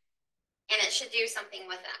center, and it should do something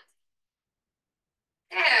with that.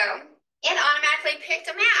 So it automatically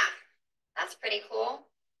picked a map. That's pretty cool.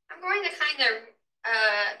 I'm going to kind of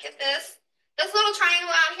get this. This little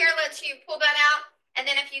triangle out here lets you pull that out. And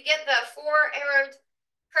then if you get the 4-arrowed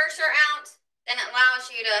cursor out, then it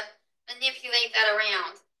allows you to manipulate that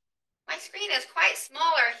around. My screen is quite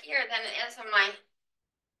smaller here than it is on my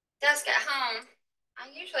desk at home.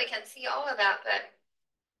 I usually can see all of that, but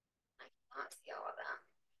I cannot see all of that.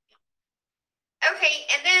 Okay,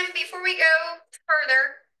 and then before we go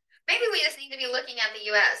further, maybe we just need to be looking at the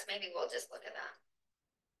US. Maybe we'll just look at that.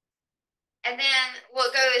 And then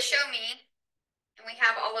we'll go to show me, and we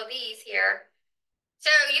have all of these here. So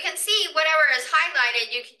you can see whatever is highlighted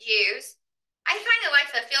you could use. I kind of like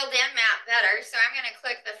the filled in map better, so I'm going to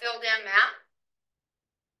click the filled in map.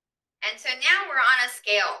 And so now we're on a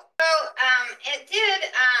scale. So it did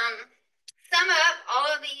sum up all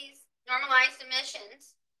of these normalized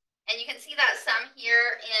emissions. And you can see that sum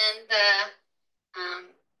here in the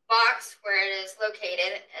box where it is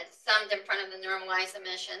located. It's summed in front of the normalized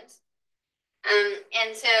emissions.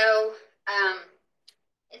 And so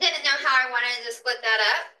it didn't know how I wanted to split that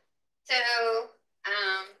up. So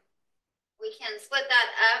we can split that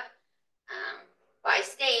up by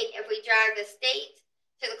state if we drag the state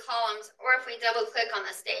to the columns, or if we double click on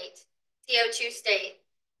the state, CO2 state.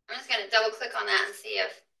 I'm just going to double click on that and see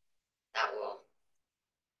if that will.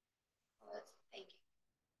 Thank you.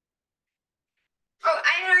 Oh,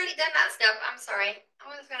 I had already done that step. I'm sorry.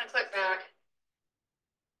 I was going to click back.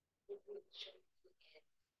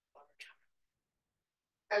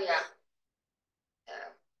 Oh, yeah. So,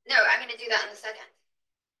 no, I'm going to do that in a second.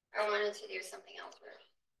 I wanted to do something else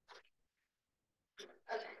first.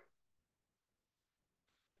 Okay.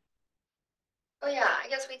 Oh, yeah, I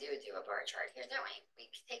guess we do a bar chart here, don't we? We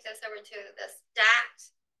take this over to the stacked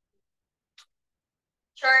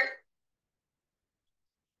chart.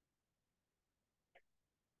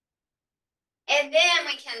 And then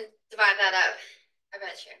we can divide that up. I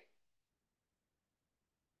bet you.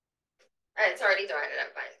 It's already divided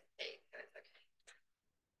up by state.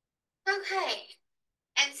 Okay. Okay.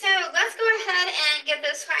 And so let's go ahead and get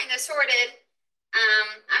this kind of sorted.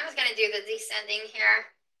 I'm just going to do the descending here.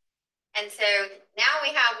 And so now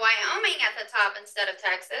we have Wyoming at the top instead of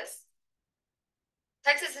Texas.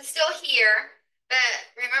 Texas is still here, but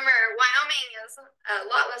remember, Wyoming is a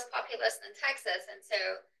lot less populous than Texas, and so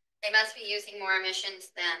they must be using more emissions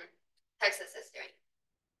than Texas is doing.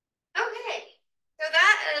 Okay, so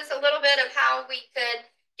that is a little bit of how we could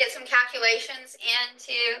get some calculations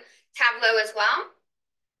into Tableau as well.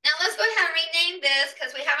 Now let's go ahead and rename this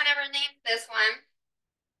because we haven't ever named this one.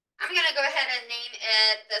 I'm going to go ahead and name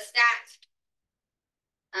it the stacked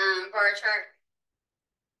bar chart.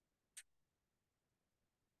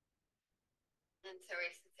 And so we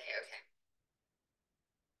can say, okay.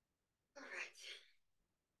 All right.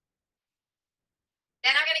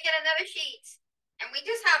 Then I'm going to get another sheet. And we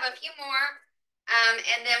just have a few more.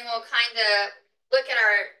 And then we'll kind of look at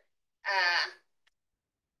our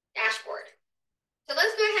dashboard. So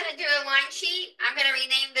let's go ahead and do a line sheet. I'm going to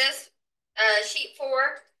rename this sheet 4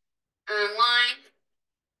 line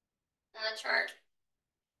chart.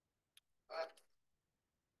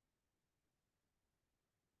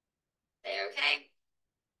 Say okay.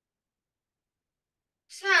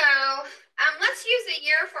 So let's use a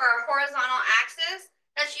year for our horizontal axis.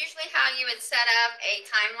 That's usually how you would set up a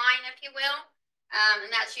timeline, if you will.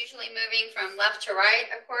 And that's usually moving from left to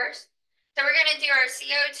right, of course. So we're going to do our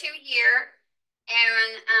CO2 year.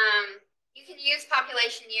 And you can use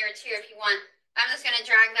population year too if you want. I'm just going to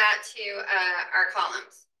drag that to our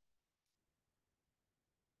columns.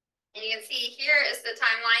 And you can see here is the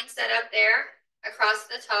timeline set up there across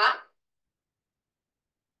the top.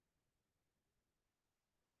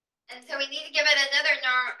 And so we need to give it another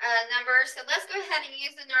number. So let's go ahead and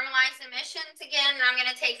use the normalized emissions again. And I'm going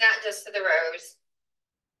to take that just to the rows.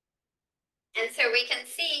 And so we can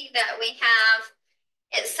see that we have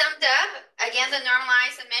it summed up, again, the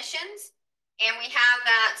normalized emissions. And we have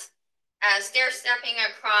that stair-stepping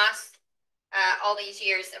across all these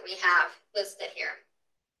years that we have listed here.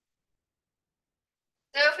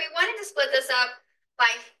 So if we wanted to split this up by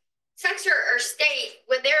sector or state,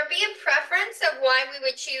 would there be a preference of why we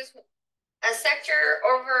would choose a sector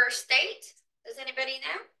over state? Does anybody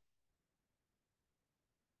know?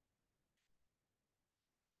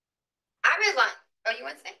 I would like, oh, you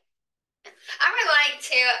want to say? I would like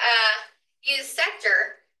to use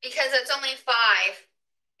sector because it's only 5.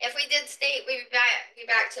 If we did state, we would be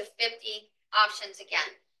back to 50 options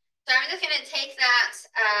again. So I'm just going to take that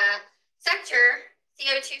sector,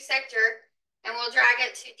 CO2 sector, and we'll drag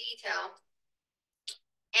it to detail.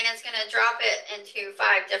 And it's going to drop it into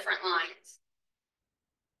 5 different lines.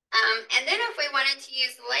 And then if we wanted to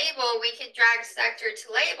use the label, we could drag sector to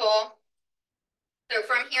label. So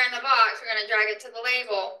from here in the box, we're going to drag it to the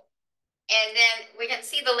label. And then we can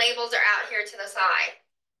see the labels are out here to the side.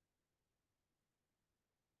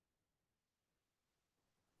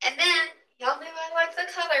 And then, y'all know I like the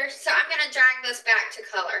colors, so I'm going to drag this back to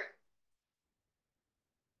color.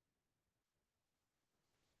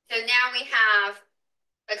 So now we have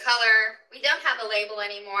the color. We don't have the label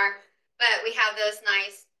anymore, but we have this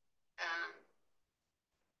nice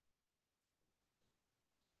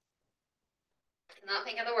I cannot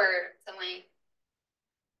think of the word. Suddenly.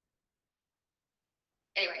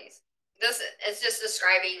 Anyways, this is just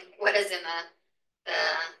describing what is in the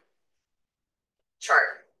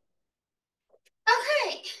chart.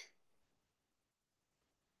 Okay.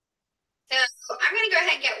 So I'm going to go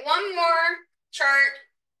ahead and get one more chart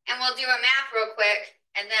and we'll do a map real quick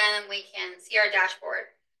and then we can see our dashboard.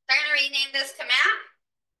 So I'm going to rename this to map.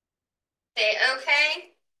 Say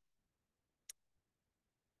okay.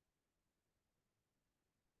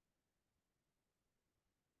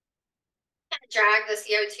 Drag the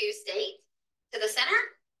CO2 state to the center.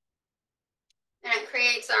 And it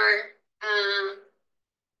creates our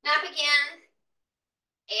map again.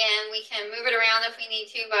 And we can move it around if we need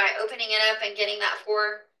to by opening it up and getting that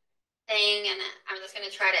 4 thing. And I'm just going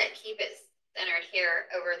to try to keep it centered here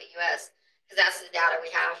over the US because that's the data we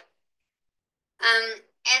have.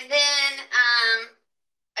 And then,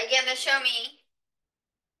 again, to show me,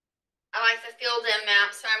 I like the filled-in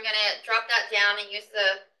map. So I'm going to drop that down and use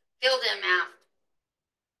the filled-in map.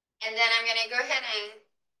 And then I'm going to go ahead and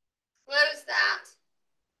close that.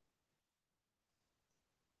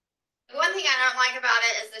 The one thing I don't like about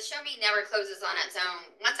it is the show me never closes on its own.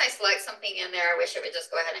 Once I select something in there, I wish it would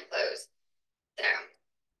just go ahead and close. So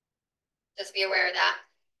just be aware of that.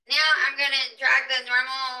 Now I'm going to drag the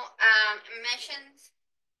normal emissions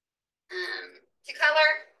to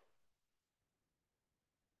color.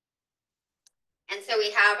 And so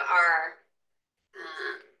we have our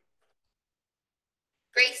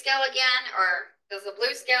grayscale again, or is the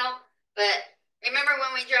blue scale. But remember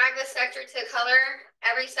when we drag the sector to color,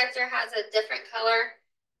 every sector has a different color.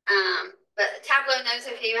 But Tableau knows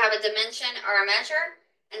if you have a dimension or a measure,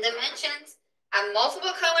 and dimensions have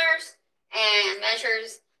multiple colors and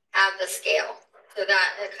measures have the scale. So that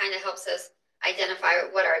it kind of helps us identify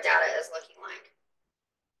what our data is looking like.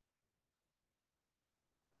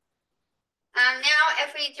 Now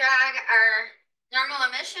if we drag our normal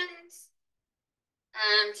emissions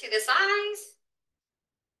to the size,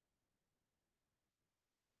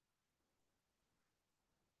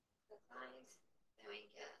 then we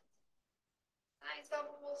get size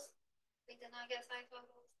bubbles. We did not get size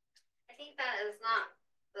bubbles. I think that is not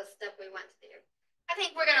the step we want to do. I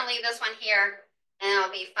think we're going to leave this one here and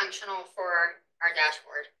it'll be functional for our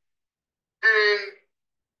dashboard.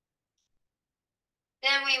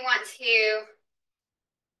 Then we want to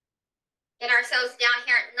get ourselves down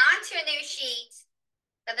here, not to a new sheet,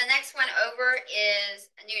 but the next one over is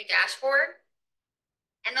a new dashboard.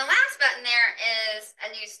 And the last button there is a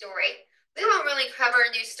new story. We won't really cover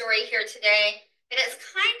a new story here today, but it's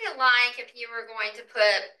kind of like if you were going to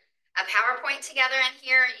put a PowerPoint together in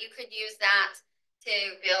here, you could use that to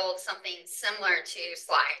build something similar to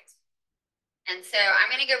slides. And so I'm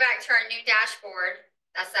going to go back to our new dashboard.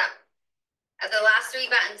 That's that. Of the last three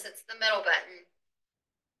buttons, it's the middle button.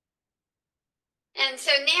 And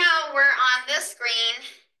so now we're on this screen,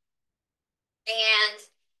 and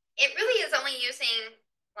it really is only using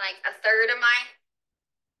like a third of my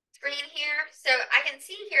screen here. So I can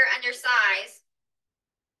see here under size,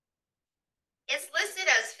 it's listed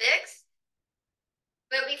as fixed.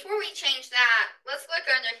 But before we change that, let's look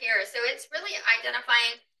under here. So it's really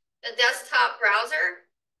identifying the desktop browser.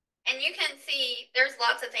 And you can see there's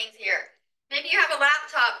lots of things here. Maybe you have a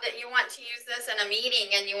laptop that you want to use this in a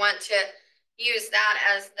meeting and you want to use that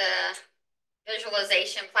as the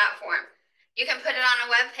visualization platform. You can put it on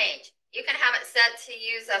a web page. You can have it set to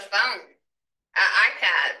use a phone, an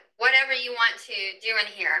iPad, whatever you want to do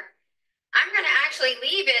in here. I'm going to actually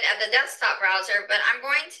leave it at the desktop browser, but I'm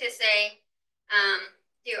going to say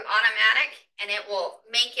do automatic, and it will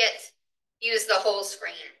make it use the whole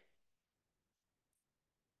screen.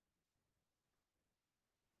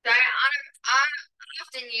 So I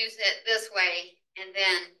often use it this way, and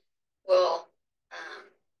then we'll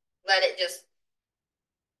let it just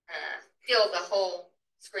fill the whole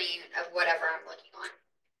screen of whatever I'm looking on.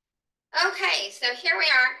 Okay, so here we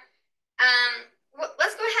are.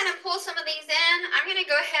 Let's go ahead and pull some of these in. I'm going to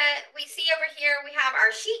go ahead. We see over here we have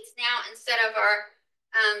our sheets now instead of our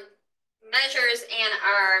measures and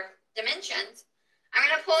our dimensions. I'm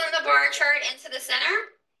going to pull in the bar chart into the center,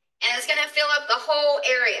 and it's going to fill up the whole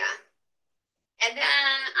area. And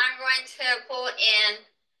then I'm going to pull in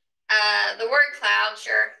the word cloud,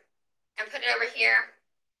 sure, and put it over here.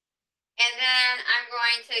 And then I'm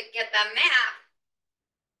going to get the map,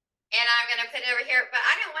 and I'm going to put it over here. But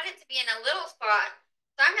I don't want it to be in a little spot,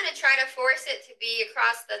 so I'm going to try to force it to be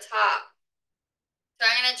across the top. So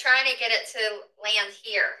I'm going to try to get it to land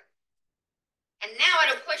here. And now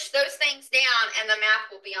it'll push those things down, and the map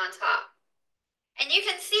will be on top. And you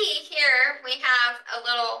can see here we have a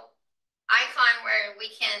little icon where we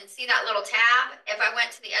can see that little tab. If I went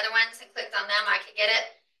to the other ones and clicked on them, I could get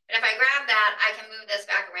it. But if I grab that, I can move this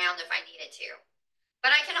back around if I needed to.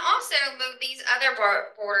 But I can also move these other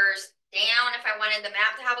borders down if I wanted the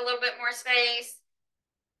map to have a little bit more space.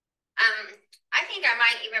 I think I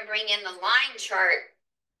might even bring in the line chart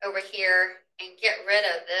over here and get rid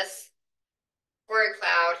of this word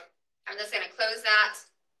cloud. I'm just going to close that.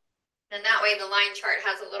 And that way the line chart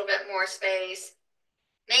has a little bit more space.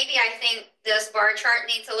 Maybe I think this bar chart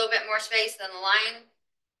needs a little bit more space than the line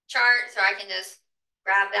chart, so I can just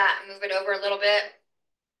grab that and move it over a little bit.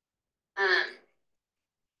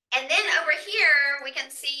 And then over here, we can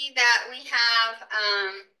see that we have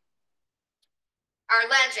our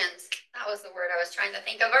legends. That was the word I was trying to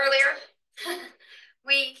think of earlier.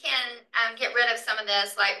 We can get rid of some of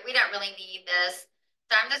this, like we don't really need this.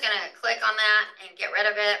 So I'm just gonna click on that and get rid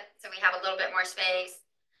of it so we have a little bit more space.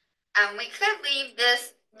 We could leave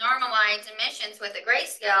this normalized emissions with a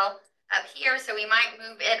grayscale up here, so we might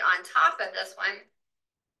move it on top of this one.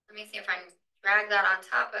 Let me see if I can drag that on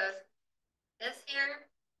top of this here.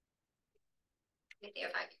 Let me see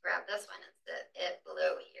if I can grab this one and set it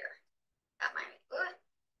below here. That might be good.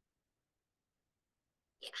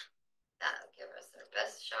 Yeah, that'll give us our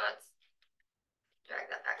best shots. Drag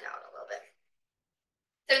that back out a little bit.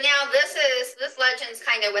 So now this legend's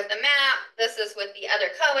kind of with the map. This is with the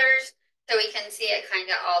other colors. So we can see it kind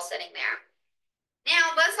of all sitting there.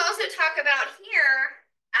 Now let's also talk about here.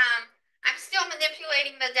 I'm still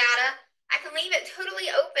manipulating the data. I can leave it totally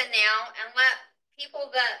open now and let people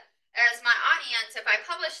that, as my audience, if I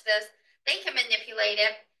publish this, they can manipulate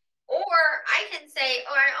it. Or I can say,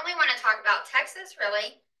 oh, I only want to talk about Texas,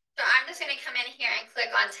 really. So I'm just going to come in here and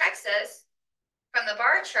click on Texas from the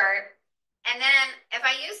bar chart. And then if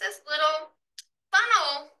I use this little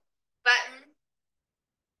funnel button,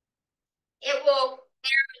 it will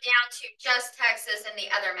narrow down to just Texas and the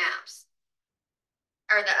other maps.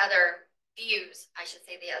 Or the other views, I should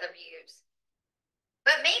say the other views.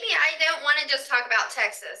 But maybe I don't want to just talk about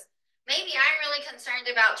Texas. Maybe I'm really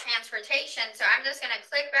concerned about transportation, so I'm just going to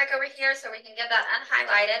click back over here so we can get that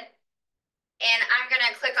unhighlighted. And I'm going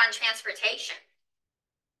to click on transportation.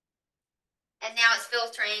 And now it's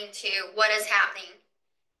filtering to what is happening.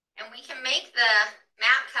 And we can make the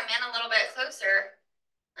map come in a little bit closer.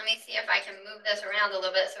 Let me see if I can move this around a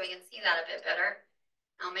little bit so we can see that a bit better.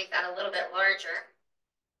 I'll make that a little bit larger.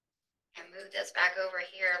 And move this back over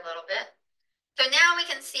here a little bit. So now we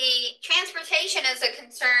can see transportation is a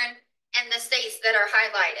concern in the states that are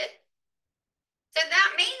highlighted. So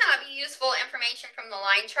that may not be useful information from the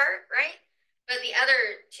line chart, right? But the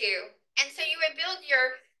other two. And so you would build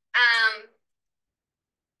your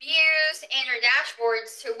views and your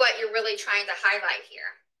dashboards to what you're really trying to highlight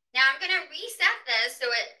here. Now I'm going to reset this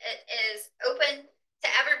so it is open to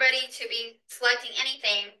everybody to be selecting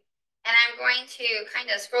anything. And I'm going to kind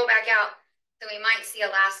of scroll back out so we might see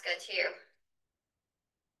Alaska too.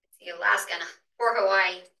 See Alaska or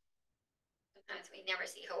Hawaii. Sometimes we never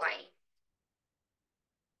see Hawaii.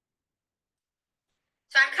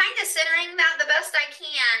 So I'm kind of centering that the best I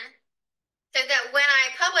can so that when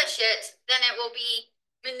I publish it, then it will be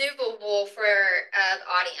maneuverable for the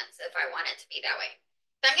audience if I want it to be that way.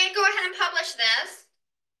 So I'm going to go ahead and publish this.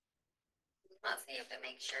 Let's see if it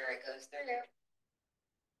makes sure it goes through.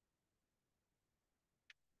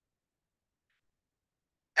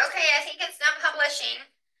 Okay, I think it's done publishing.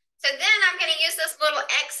 So then I'm going to use this little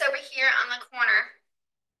X over here on the corner.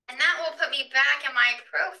 And that will put me back in my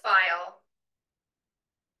profile.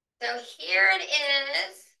 So here it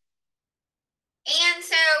is. And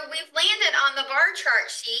so we've landed on the bar chart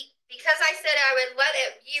sheet. Because I said I would let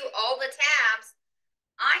it view all the tabs,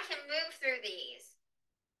 I can move through these.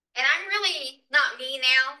 And I'm really not me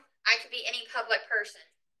now. I could be any public person.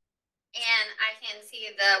 And I can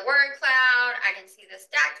see the word cloud. I can see the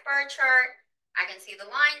stacked bar chart. I can see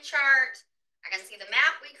the line chart. I can see the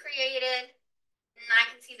map we created. And I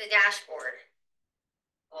can see the dashboard.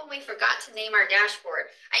 Oh, we forgot to name our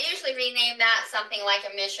dashboard. I usually rename that something like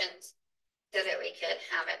emissions so that we could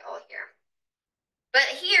have it all here.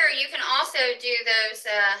 But here you can also do those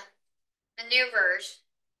maneuvers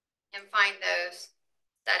and find those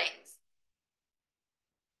settings.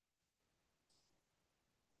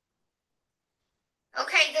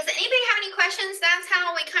 Okay, does anybody have any questions? That's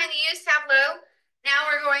how we kind of use Tableau. Now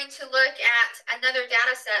we're going to look at another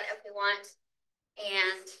data set if we want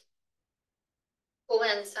and pull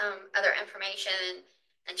in some other information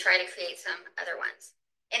and try to create some other ones.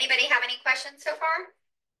 Anybody have any questions so far?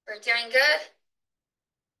 We're doing good?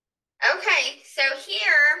 Okay, so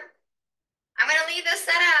here, I'm going to leave this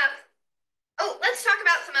set up. Oh, let's talk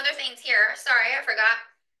about some other things here. Sorry, I forgot.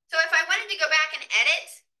 So if I wanted to go back and edit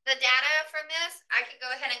the data from this, I could go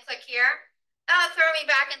ahead and click here. That'll throw me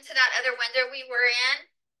back into that other window we were in.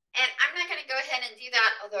 And I'm not going to go ahead and do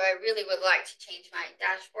that, although I really would like to change my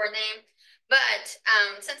dashboard name. But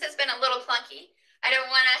since it's been a little clunky, I don't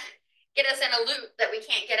want to get us in a loop that we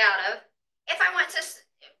can't get out of. If I want to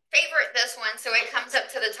favorite this one so it comes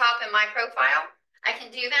up to the top in my profile, I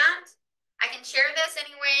can do that. I can share this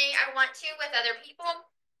any way I want to with other people.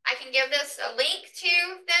 I can give this a link to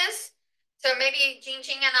this. So maybe Jean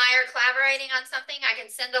Jing and I are collaborating on something. I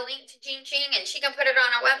can send a link to Jean Jing and she can put it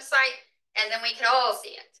on a website and then we can all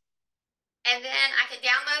see it. And then I can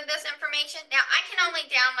download this information. Now I can only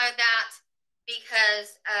download that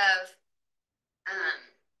because of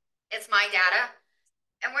it's my data.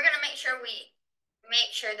 And we're going to make sure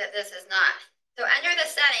that this is not. So under the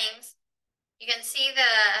settings, you can see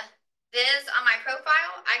the viz on my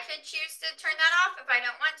profile. I could choose to turn that off if I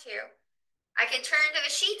don't want to. I could turn to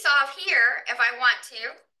the sheets off here if I want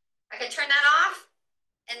to. I could turn that off.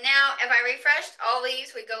 And now if I refreshed, all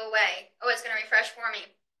these would go away. Oh, it's going to refresh for me.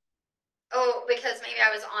 Oh, because maybe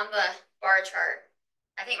I was on the bar chart.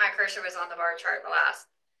 I think my cursor was on the bar chart the last.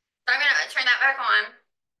 So I'm going to turn that back on.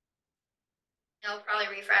 It'll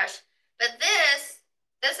probably refresh. But this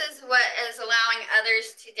is what is allowing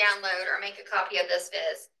others to download or make a copy of this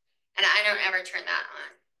viz. And I don't ever turn that on.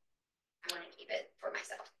 I want to keep it for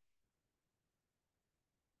myself.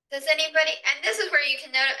 Does anybody, and this is where you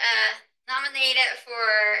can nominate it for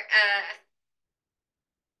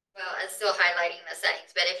well, it's still highlighting the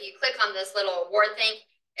settings, but if you click on this little award thing,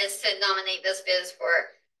 it's to nominate this biz for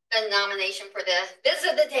the nomination for the biz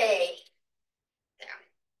of the day. So,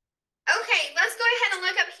 okay, let's go ahead and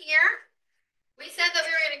look up here. We said that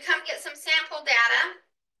we were going to come get some sample data.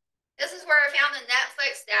 This is where I found the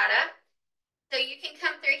Netflix data. So you can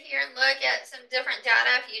come through here and look at some different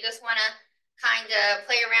data if you just want to kind of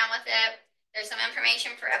play around with it. There's some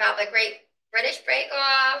information about the Great British Bake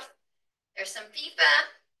Off. There's some FIFA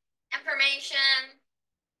information.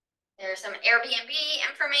 There's some Airbnb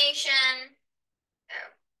information. So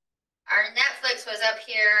our Netflix was up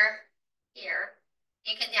here.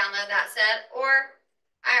 You can download that set, or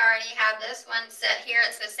I already have this one set here.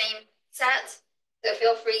 It's the same set, so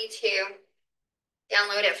feel free to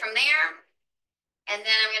download it from there. And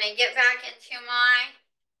then I'm going to get back into my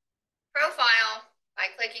profile by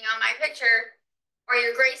clicking on my picture, or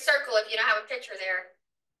your gray circle if you don't have a picture there.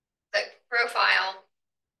 Click profile.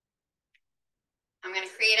 I'm going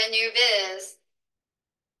to create a new viz.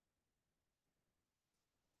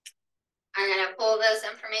 I'm going to pull this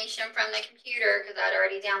information from the computer because I'd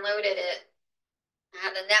already downloaded it. I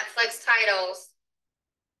have the Netflix titles.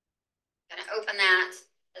 I'm going to open that.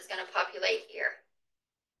 It's going to populate here.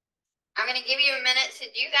 I'm going to give you a minute to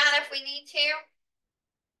do that if we need to.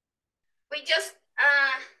 We just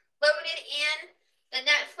loaded in the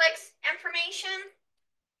Netflix information,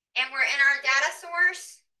 and we're in our data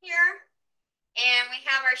source here, and we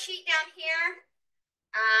have our sheet down here.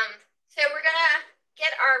 So we're going to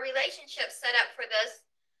get our relationship set up for this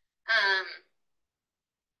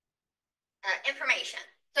information.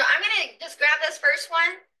 So I'm going to just grab this first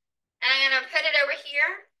one, and I'm going to put it over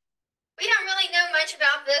here. We don't really know much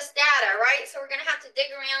about this data, right? So we're going to have to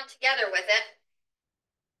dig around together with it.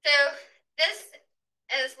 So this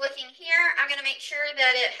is looking here. I'm going to make sure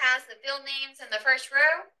that it has the field names in the first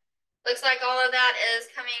row. Looks like all of that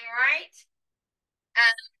is coming right.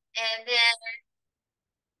 And then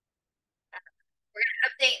we're going to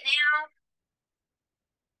update now.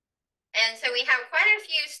 And so we have quite a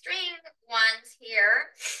few string ones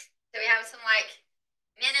here. So we have some like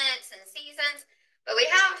minutes and seasons, but we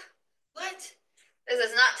have, what? This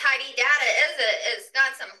is not tidy data, is it? It's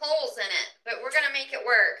got some holes in it, but we're going to make it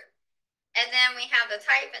work. And then we have the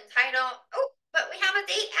type and title. Oh, but we have a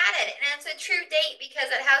date added, and it's a true date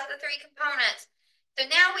because it has the 3 components. So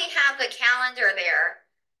now we have the calendar there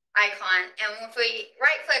icon, and if we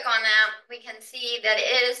right click on that, we can see that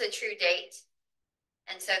it is a true date.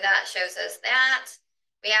 And so that shows us that.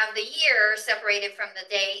 We have the year separated from the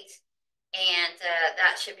date, and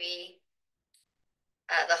that should be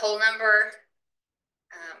the whole number,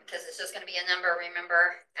 because it's just going to be a number,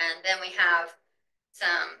 remember. And then we have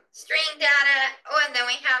some string data. Oh, and then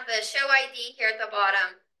we have the show ID here at the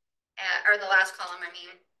bottom, or the last column, I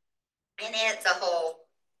mean. And it's a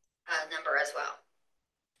whole number as well.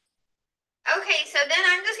 Okay, so then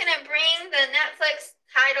I'm just going to bring the Netflix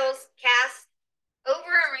titles cast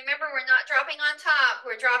over. And remember, we're not dropping on top.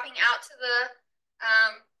 We're dropping out to the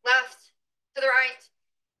left, to the right.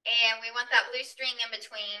 And we want that blue string in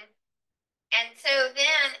between. And so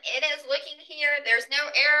then it is looking here. There's no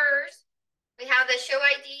errors. We have the show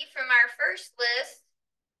ID from our first list,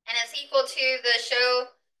 and it's equal to the show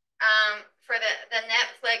for the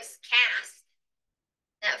Netflix cast,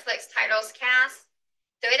 Netflix titles cast.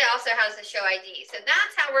 So it also has the show ID. So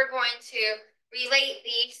that's how we're going to relate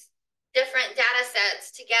these different data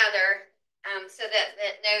sets together so that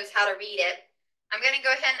it knows how to read it. I'm going to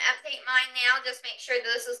go ahead and update mine now. Just make sure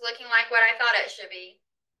this is looking like what I thought it should be.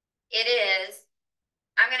 It is.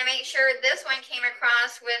 I'm going to make sure this one came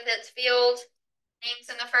across with its field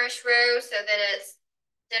names in the first row so that it's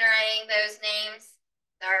generating those names,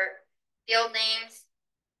 our field names.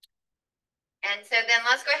 And so then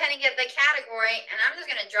let's go ahead and get the category, and I'm just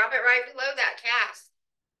going to drop it right below that cast.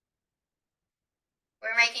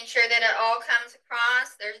 We're making sure that it all comes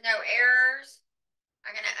across. There's no errors.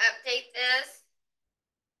 I'm going to update this.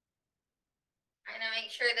 I'm going to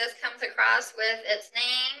make sure this comes across with its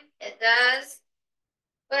name. It does.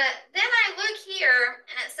 But then I look here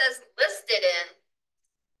and it says listed in.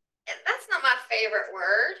 And that's not my favorite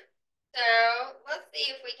word. So let's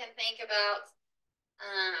see if we can think about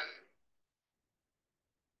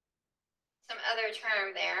some other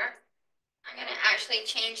term there. I'm going to actually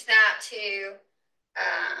change that to,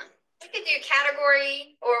 we could do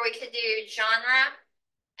category or we could do genre.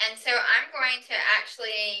 And so I'm going to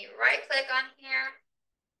actually right click on here,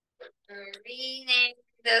 rename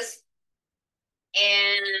this,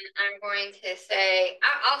 and I'm going to say,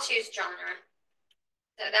 I'll choose genre.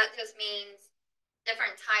 So that just means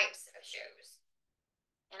different types of shows.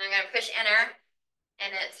 And I'm going to push enter,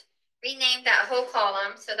 and it's renamed that whole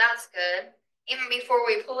column, so that's good. Even before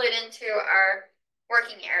we pull it into our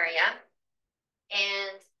working area.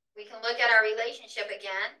 And we can look at our relationship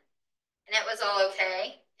again, and it was all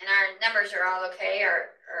okay, and our numbers are all okay,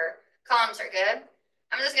 our columns are good.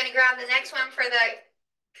 I'm just going to grab the next one for the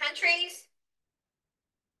countries,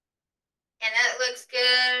 and that looks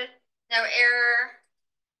good, no error.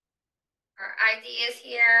 Our ID is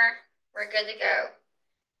here, we're good to go.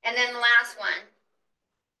 And then the last one.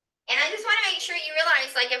 And I just want to make sure you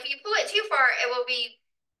realize, like, if you pull it too far, it will be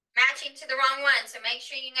matching to the wrong one. So make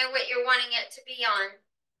sure you know what you're wanting it to be on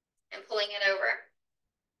and pulling it over.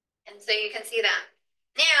 And so you can see that.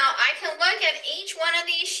 Now I can look at each one of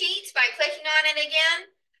these sheets by clicking on it again.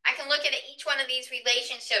 I can look at each one of these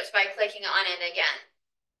relationships by clicking on it again.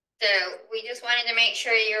 So we just wanted to make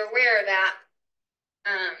sure you're aware of that.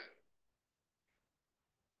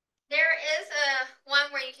 There is a one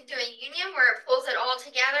where you can do a union where it pulls it all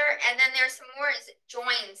together, and then there's some more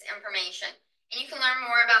joins information. And you can learn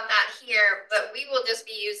more about that here, but we will just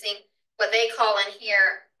be using what they call in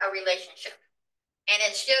here a relationship. And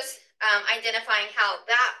it's just identifying how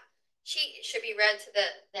that sheet should be read to the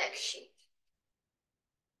next sheet.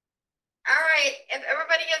 All right, if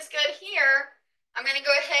everybody is good here, I'm going to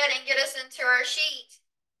go ahead and get us into our sheet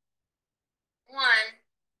 1,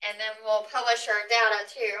 and then we'll publish our data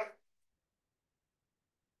too.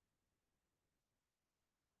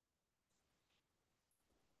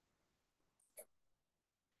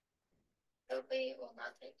 Hopefully it will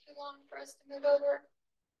not take too long for us to move over.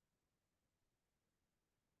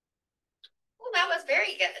 Well, that was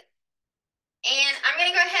very good. And I'm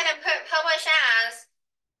going to go ahead and put publish as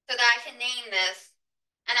so that I can name this.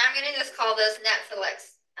 And I'm going to just call this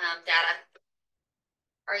Netflix data.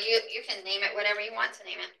 Or you can name it whatever you want to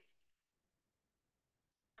name it.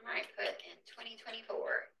 I might put in 2024.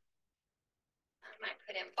 I might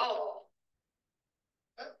put in fall.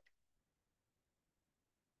 Oh.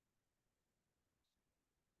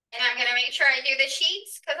 And I'm going to make sure I do the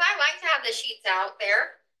sheets because I like to have the sheets out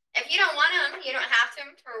there. If you don't want them, you don't have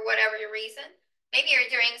them for whatever reason. Maybe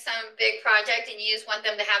you're doing some big project and you just want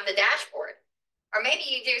them to have the dashboard. Or maybe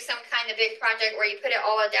you do some kind of big project where you put it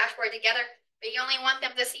all a dashboard together, but you only want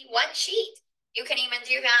them to see one sheet. You can even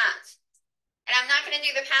do that. And I'm not going to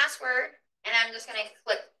do the password, and I'm just going to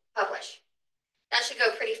click publish. That should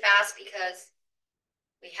go pretty fast because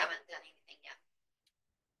we haven't done anything yet.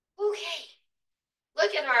 Okay.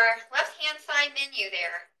 Look at our left-hand side menu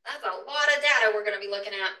there. That's a lot of data we're going to be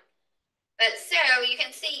looking at. But so you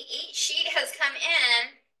can see each sheet has come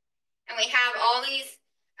in, and we have all these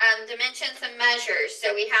dimensions and measures.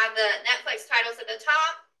 So we have the Netflix titles at the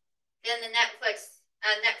top, then the Netflix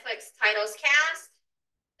titles cast,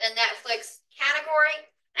 the Netflix category.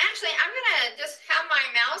 Actually, I'm going to just have my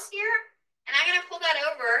mouse here, and I'm going to pull that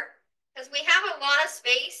over because we have a lot of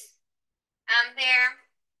space there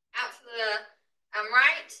out to the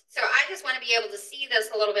right. So I just want to be able to see this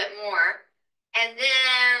a little bit more. And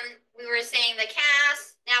then we were saying the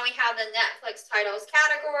cast. Now we have the Netflix titles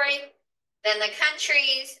category, then the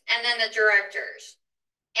countries, and then the directors.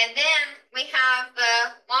 And then we have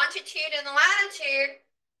the longitude and the latitude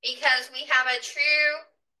because we have a true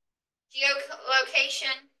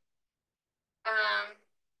geolocation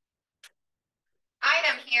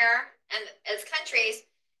item here, and as countries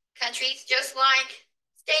just like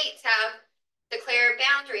states have declared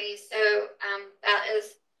boundaries. So that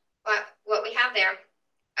is what we have there.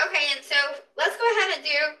 Okay, and so let's go ahead and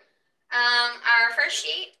do our first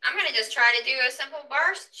sheet. I'm going to just try to do a simple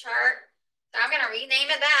bar chart. So I'm going to rename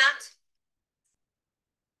it that.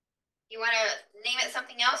 You want to name it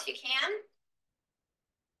something else, you can.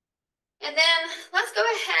 And then let's go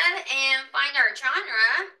ahead and find our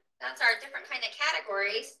genre. That's our different kind of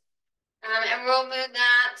categories. And we'll move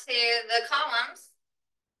that to the columns.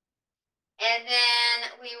 And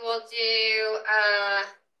then we will do our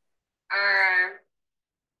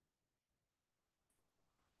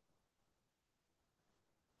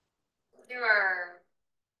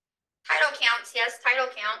title counts. Yes, title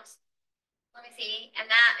counts. Let me see. And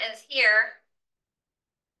that is here.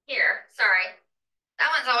 Here, sorry. That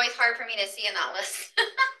one's always hard for me to see in that list.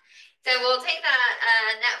 So we'll take that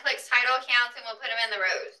Netflix title counts and we'll put them in the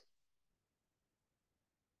rows.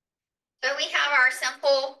 So we have our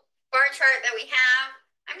simple bar chart that we have.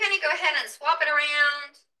 I'm going to go ahead and swap it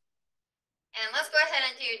around. And let's go ahead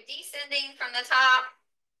and do descending from the top.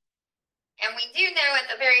 And we do know at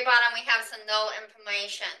the very bottom we have some null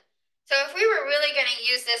information. So if we were really going to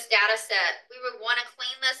use this data set, we would want to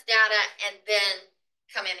clean this data and then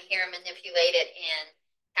come in here and manipulate it in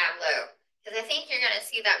Tableau. Because I think you're going to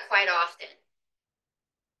see that quite often.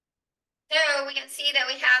 So we can see that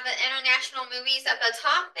we have the international movies at the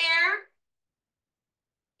top there.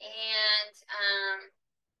 And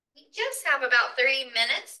we just have about 30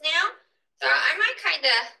 minutes now. So I might kind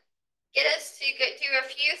of get us to do a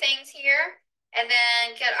few things here and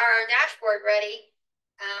then get our dashboard ready.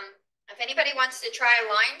 If anybody wants to try a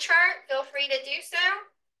line chart, feel free to do so.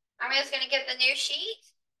 I'm just going to get the new sheet.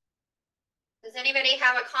 Does anybody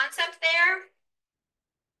have a concept there?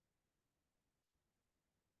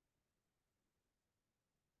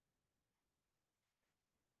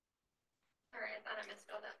 All right, I thought I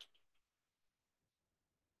misspelled that.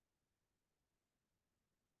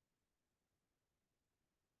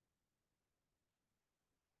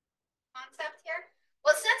 Concept here?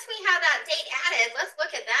 Well, since we have that date added, let's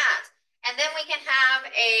look at that. And then we can have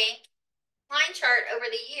a line chart over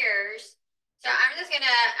the years. So I'm just going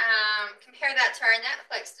to compare that to our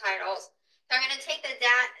Netflix titles. So I'm going to take the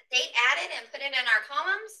date added and put it in our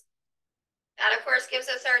columns. That, of course,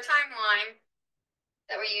 gives us our timeline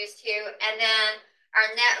that we're used to. And then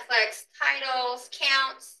our Netflix titles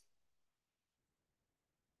counts.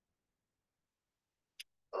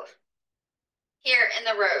 Here in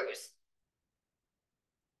the rows.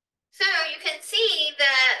 So you can see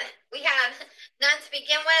that we had none to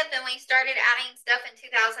begin with, and we started adding stuff in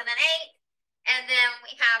 2008, and then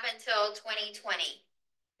we have until 2020.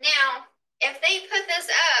 Now, if they put this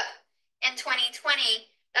up in 2020,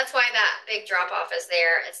 that's why that big drop off is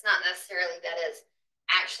there. It's not necessarily that it's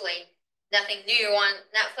actually nothing new on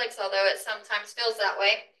Netflix, although it sometimes feels that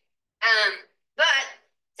way. But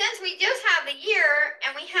since we just have the year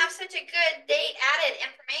and we have such a good date added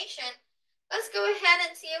information, let's go ahead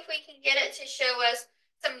and see if we can get it to show us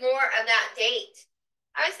some more of that date.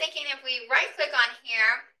 I was thinking if we right click on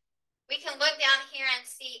here, we can look down here and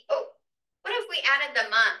see, oh, what if we added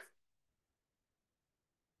the month?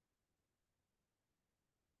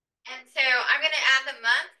 And so I'm going to add the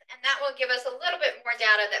month, and that will give us a little bit more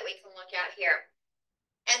data that we can look at here.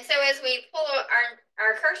 And so as we pull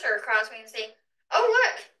our cursor across, we can see, oh,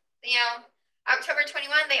 look, October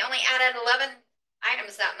 21, they only added 11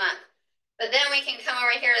 items that month. But then we can come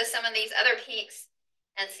over here to some of these other peaks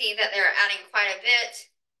and see that they're adding quite a bit.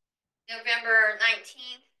 November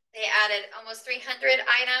 19th, they added almost 300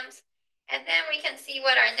 items. And then we can see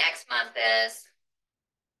what our next month is.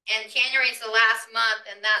 And January is the last month,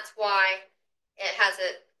 and that's why it has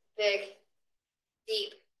a big,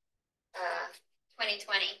 deep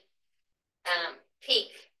 2020 peak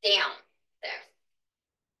down there.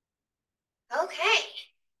 Okay.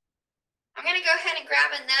 I'm going to go ahead and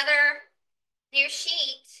grab another new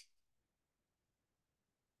sheet.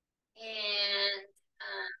 And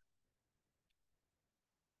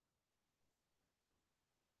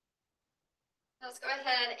let's go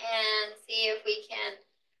ahead and see if we can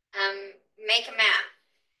make a map.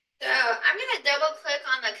 So I'm going to double click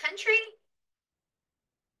on the country.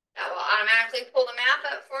 That will automatically pull the map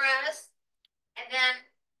up for us. And then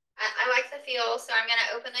I like the feel, so I'm going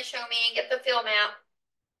to open the show me and get the fill map.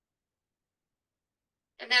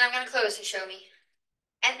 And then I'm going to close the show me.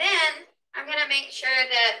 And then I'm going to make sure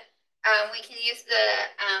that we can use the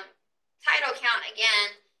title count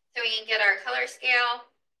again so we can get our color scale.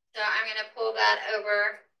 So I'm going to pull that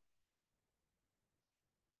over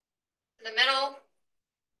to the middle,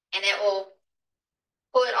 and it will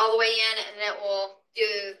pull it all the way in, and it will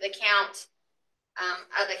do the count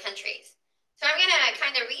of the countries. So I'm going to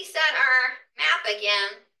kind of reset our map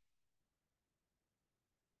again.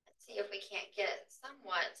 Let's see if we can't get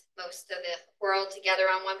somewhat most of the world together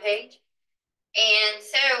on one page. And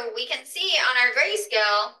so we can see on our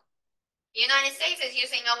grayscale, the United States is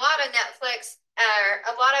using a lot of Netflix,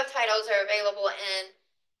 a lot of titles are available in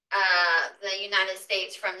the United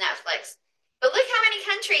States from Netflix. But look how many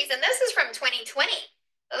countries, and this is from 2020.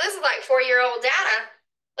 So this is like 4-year-old data.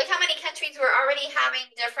 Look how many countries were already having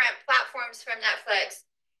different platforms from Netflix.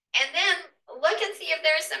 And then look and see if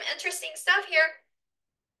there's some interesting stuff here.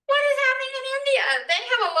 What is happening in India? They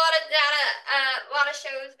have a lot of data, a lot of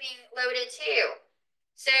shows being loaded too.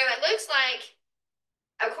 So it looks like,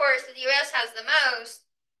 of course, the US has the most,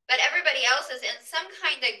 but everybody else is in some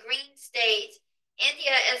kind of green state.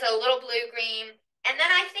 India is a little blue-green. And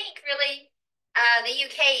then I think really the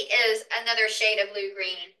UK is another shade of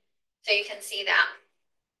blue-green. So you can see that.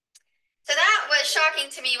 So that was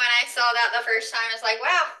shocking to me when I saw that the first time. I was like,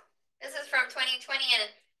 wow, this is from 2020, and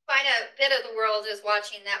quite a bit of the world is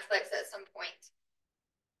watching Netflix at some point.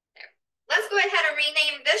 There. Let's go ahead and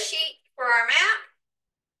rename this sheet for our map.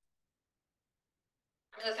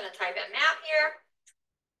 I'm just going to type in map here.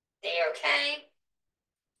 Say okay.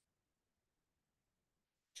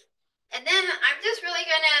 And then I'm just really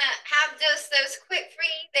going to have just those quick 3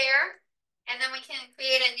 there.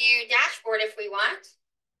 dashboard if we want.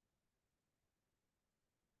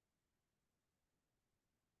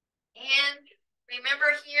 And remember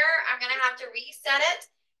here, I'm going to have to reset it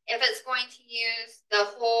if it's going to use the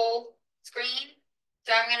whole screen.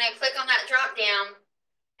 So I'm going to click on that drop down,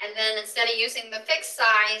 and then instead of using the fixed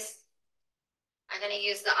size, I'm going to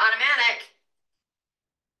use the automatic.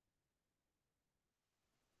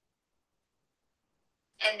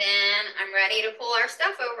 And then I'm ready to pull our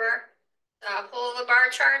stuff over. So I'll pull the bar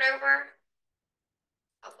chart over.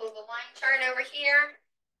 I'll pull the line chart over here.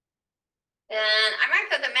 Then I might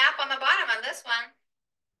put the map on the bottom of this one.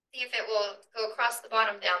 See if it will go across the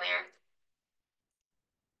bottom down there.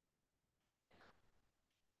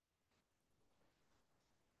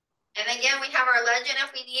 And again, we have our legend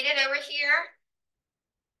if we need it over here.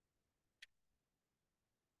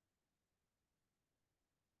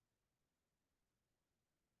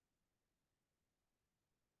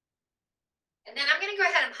 And then I'm going to go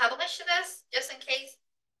ahead and publish this just in case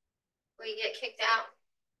we get kicked out.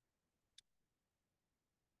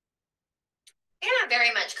 We don't have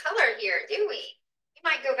very much color here, do we? We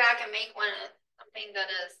might go back and make one something that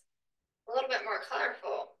is a little bit more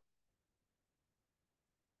colorful.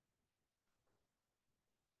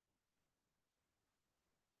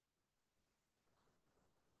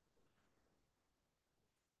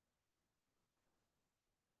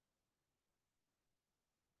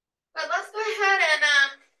 But let's go ahead and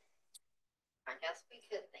I guess we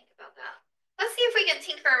could think about that. Let's see if we can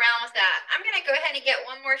tinker around with that. I'm going to go ahead and get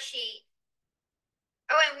one more sheet.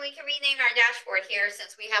 Oh, and we can rename our dashboard here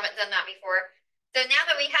since we haven't done that before. So now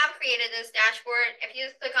that we have created this dashboard, if you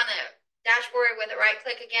just click on the dashboard with a right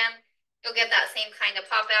click again, you'll get that same kind of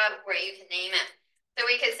pop-up where you can name it. So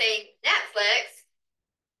we could say Netflix,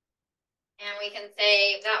 and we can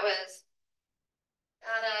say that was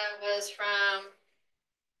from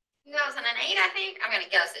 2008, I think. I'm going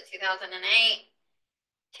to guess it, 2008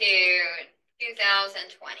 to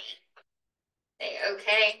 2020. Say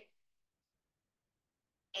okay.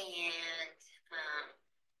 And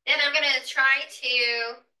then I'm going to try to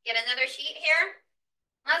get another sheet here.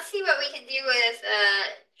 Let's see what we can do with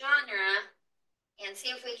genre and see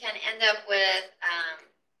if we can end up with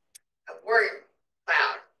a word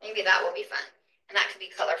cloud. Maybe that will be fun. And that could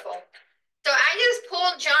be colorful. So I just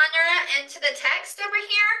pulled genre into the text over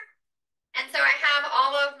here. And so I have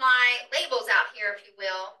all of my labels out here, if you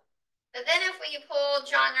will. But then if we pull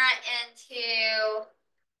genre into,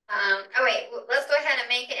 oh wait, let's go ahead and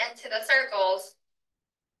make it into the circles,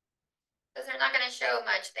 because they're not going to show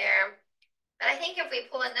much there. But I think if we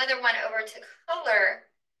pull another one over to color,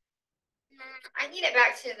 I need it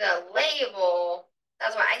back to the label.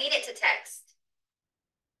 That's why I need it to text.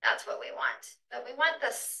 That's what we want. But we want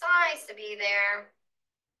the size to be there.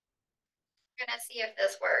 I'm going to see if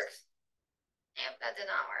this works. Nope, that did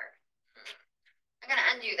not work. I'm going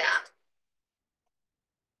to undo that.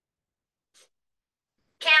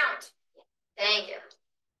 Count. Thank you.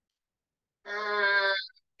 I'm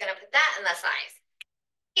going to put that in the size.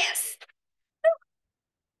 Yes.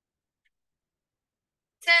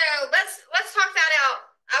 So let's talk that out.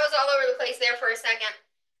 I was all over the place there for a second.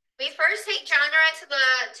 We first take genre to the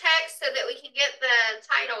text so that we can get the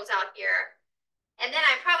titles out here. And then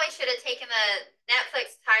I probably should have taken the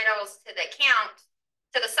Netflix titles to the count,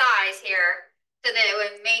 to the size here, so that it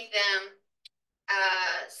would make them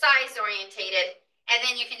size orientated. And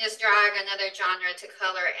then you can just drag another genre to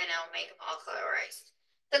color and it'll make them all colorized.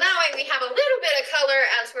 So that way we have a little bit of color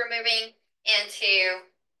as we're moving into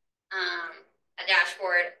a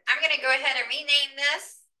dashboard. I'm going to go ahead and rename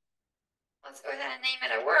this. Let's go ahead and name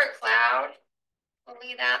it a word cloud. We'll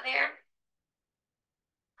leave that there.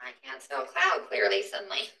 I can't spell cloud clearly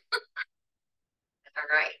suddenly. All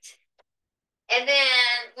right. And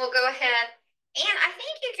then we'll go ahead, and I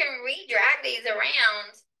think you can redrag these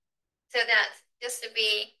around so that just to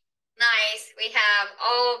be nice, we have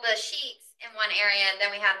all the sheets in one area, and then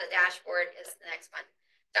we have the dashboard is the next one.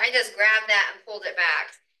 So I just grabbed that and pulled it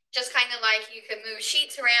back. Just kind of like you can move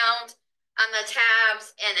sheets around on the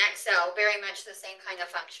tabs in Excel, very much the same kind of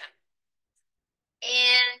function.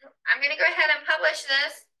 And I'm going to go ahead and publish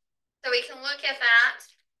this so we can look at that.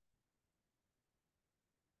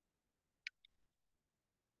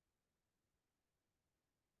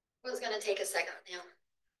 It's going to take a second now.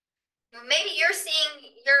 Maybe you're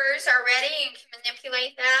seeing yours already and can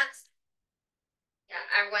manipulate that. Yeah,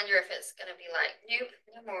 I wonder if it's going to be like, nope,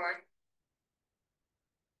 no more.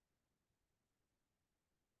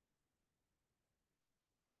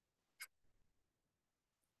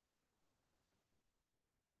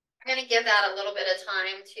 I'm going to give that a little bit of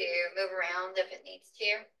time to move around if it needs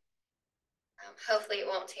to. Hopefully it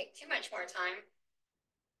won't take too much more time.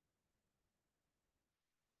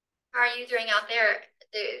 How are you doing out there?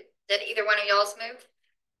 Did either one of y'all's move?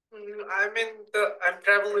 I'm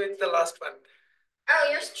traveling with the last one. Oh,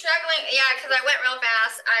 you're struggling. Yeah, because I went real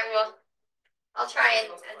fast. I'll try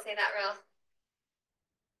and say that real.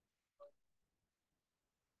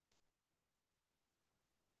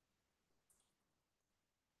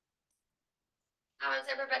 How is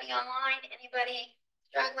everybody online? Anybody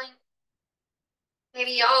struggling?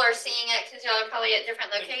 Maybe y'all are seeing it because y'all are probably at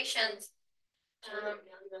different locations.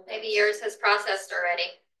 Maybe yours has processed already.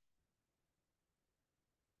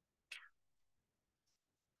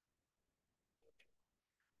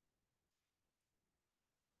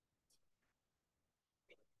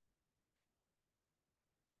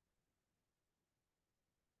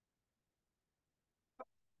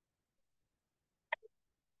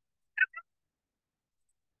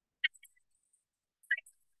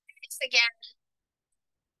 Thanks again.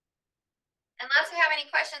 Unless you have any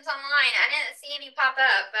questions online, I didn't see any pop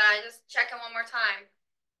up, but I just checking one more time.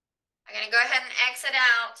 I'm gonna go ahead and exit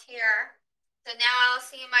out here. So now I'll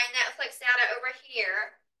see my Netflix data over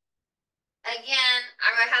here. Again,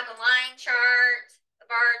 I'm gonna have the line chart, the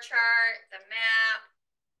bar chart, the map,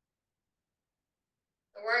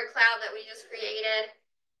 the word cloud that we just created,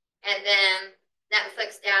 and then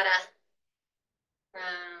Netflix data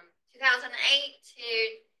from 2008 to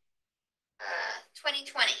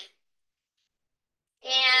 2020.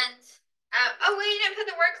 And, oh, wait, you didn't put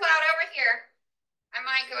the word cloud over here. I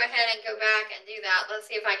might go ahead and go back and do that. Let's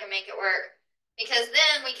see if I can make it work. Because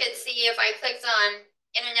then we could see if I clicked on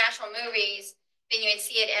international movies, then you would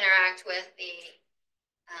see it interact with the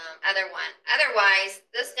other one. Otherwise,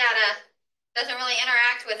 this data doesn't really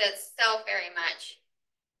interact with itself very much.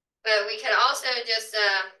 But we could also just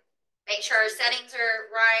make sure our settings are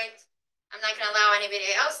right. I'm not going to allow anybody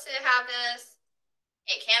else to have this.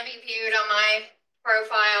 It can be viewed on my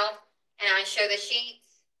profile, and I show the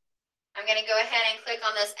sheets. I'm going to go ahead and click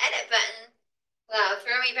on this edit button. That'll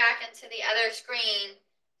throw me back into the other screen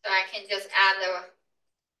so I can just add the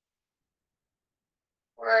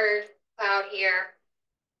word cloud here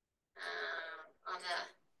on the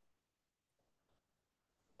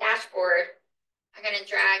dashboard. I'm going to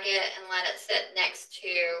drag it and let it sit next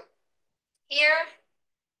to here.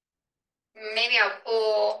 Maybe I'll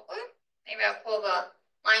pull the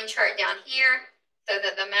line chart down here so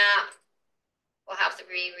that the map will have to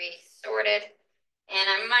be resorted. And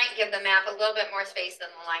I might give the map a little bit more space than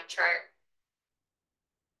the line chart.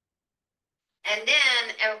 And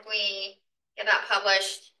then if we get that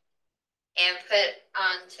published and put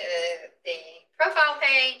onto the profile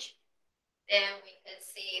page, then we can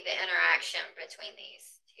see the interaction between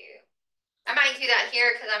these two. I might do that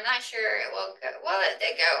here because I'm not sure it will go. Well, it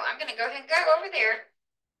did go. I'm going to go ahead and go over there,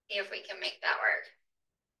 see if we can make that work.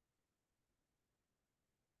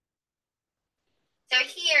 So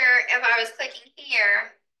here, if I was clicking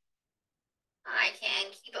here, I can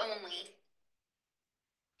keep only,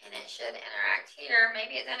 and it should interact here.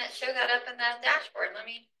 Maybe it didn't show that up in the dashboard. Let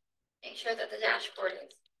me make sure that the dashboard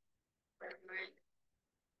is where mine.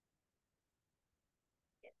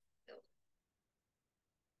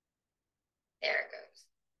 There it goes.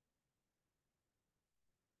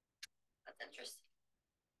 That's interesting.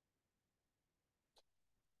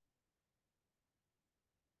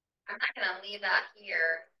 I'm not going to leave that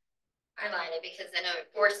here highlighted because then it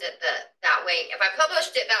would force it that way. If I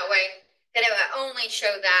published it that way, then it would only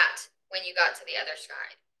show that when you got to the other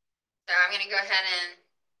side. So I'm going to go ahead and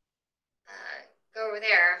go over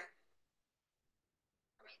there.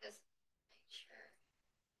 Let me just make sure.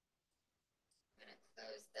 I'm going to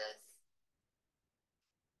close this.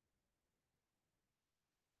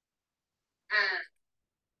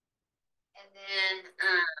 And then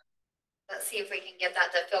let's see if we can get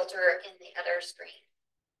that to filter in the other screen.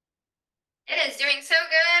 It is doing so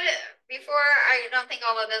good. Before, I don't think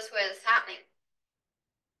all of this was happening.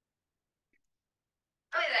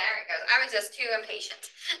 Oh, there it goes. I was just too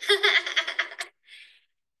impatient.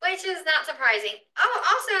 Which is not surprising. Oh,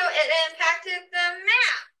 also, it impacted the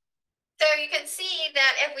map. So you can see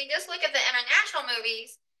that if we just look at the international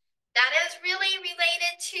movies, that is really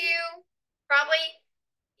related to probably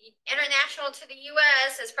international to the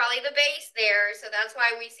US is probably the base there. So that's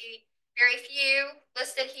why we see very few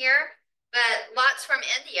listed here, but lots from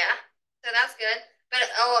India. So that's good. But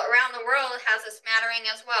all around the world it has a smattering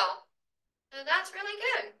as well. So that's really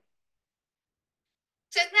good.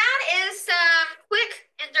 So that is some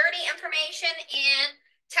quick and dirty information in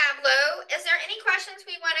Tableau. Is there any questions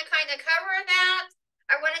we want to kind of cover that?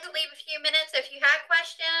 I wanted to leave a few minutes if you had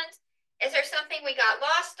questions. Is there something we got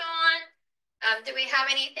lost on? Do we have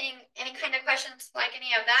any kind of questions like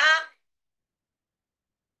any of that?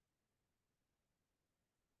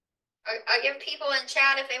 I'll give people in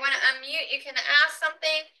chat, if they want to unmute, you can ask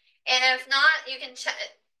something. And if not, you can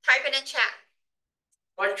type it in chat.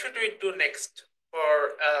 What should we do next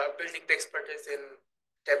for building the expertise in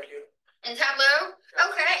Tableau? In Tableau? Yeah.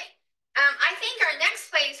 Okay. I think our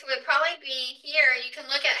next place would probably be here. You can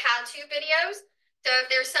look at how-to videos. So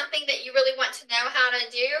if there's something that you really want to know how to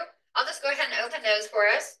do, I'll just go ahead and open those for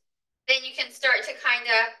us. Then you can start to kind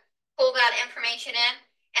of pull that information in.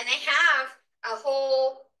 And they have a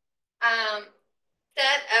whole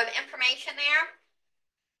set of information there.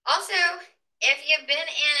 Also, if you've been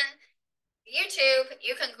in YouTube,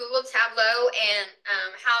 you can Google Tableau and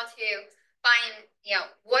how to find,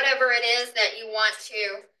 whatever it is that you want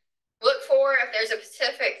to look for. If there's a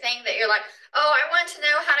specific thing that you're like, oh, I want to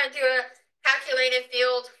know how to do a calculated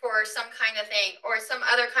field for some kind of thing or some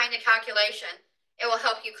other kind of calculation, it will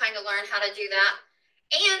help you kind of learn how to do that.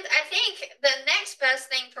 And I think the next best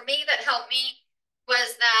thing for me that helped me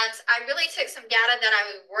was that I really took some data that I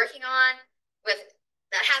was working on that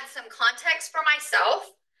had some context for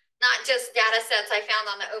myself, not just data sets I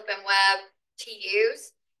found on the open web to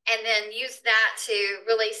use, and then use that to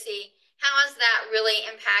really see how is that really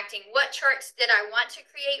impacting? What charts did I want to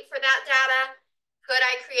create for that data? Could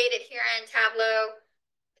I create it here in Tableau?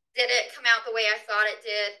 Did it come out the way I thought it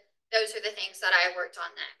did? Those are the things that I worked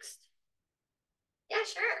on next. Yeah,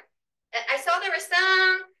 sure. I saw there was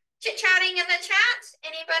some chit-chatting in the chat.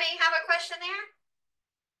 Anybody have a question there?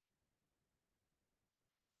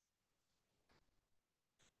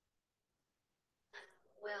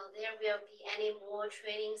 Will there be any more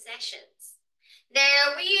training sessions?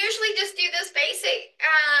 No, we usually just do this basic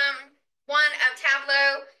one of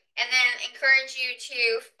Tableau and then encourage you to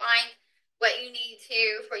find what you need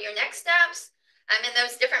to for your next steps in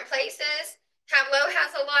those different places. Tableau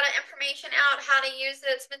has a lot of information out how to use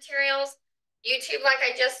its materials. YouTube, like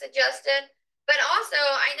I just suggested. But also,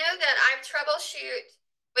 I know that I've troubleshoot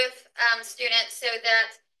with students so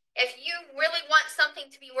that if you really want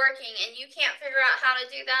something to be working and you can't figure out how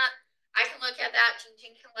to do that, I can look at that,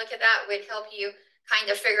 Jingjing can look at that, would help you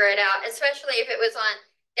kind of figure it out, especially if it was on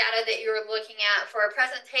data that you were looking at for a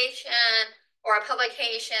presentation or a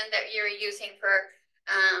publication that you're using for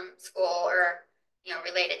school or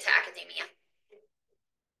related to academia.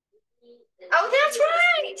 Oh, that's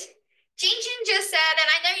right. Jingjing just said,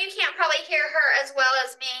 and I know you can't probably hear her as well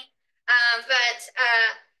as me, but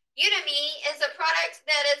Udemy is a product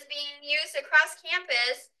that is being used across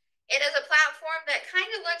campus. It is a platform that kind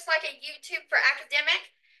of looks like a YouTube for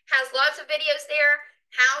academic, has lots of videos there,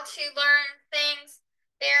 how to learn things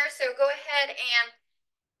there. So go ahead and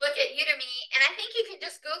look at Udemy. And I think you can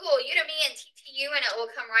just Google Udemy and TTU and it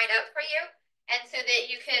will come right up for you. And so that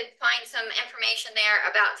you could find some information there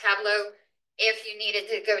about Tableau if you needed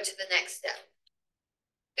to go to the next step.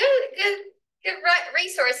 Good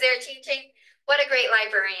resource there, Jingjing. What a great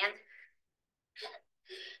librarian.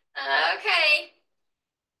 Okay.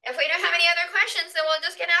 If we don't have any other questions, then we'll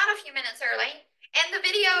just get out a few minutes early. And the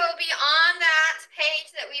video will be on that page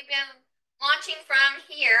that we've been launching from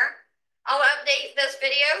here. I'll update this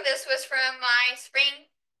video. This was from my spring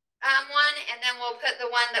one, and then we'll put the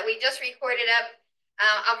one that we just recorded up.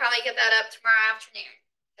 I'll probably get that up tomorrow afternoon.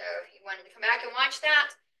 So if you wanted to come back and watch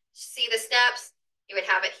that, see the steps, you would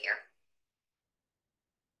have it here.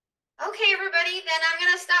 Okay, everybody, then I'm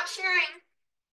going to stop sharing.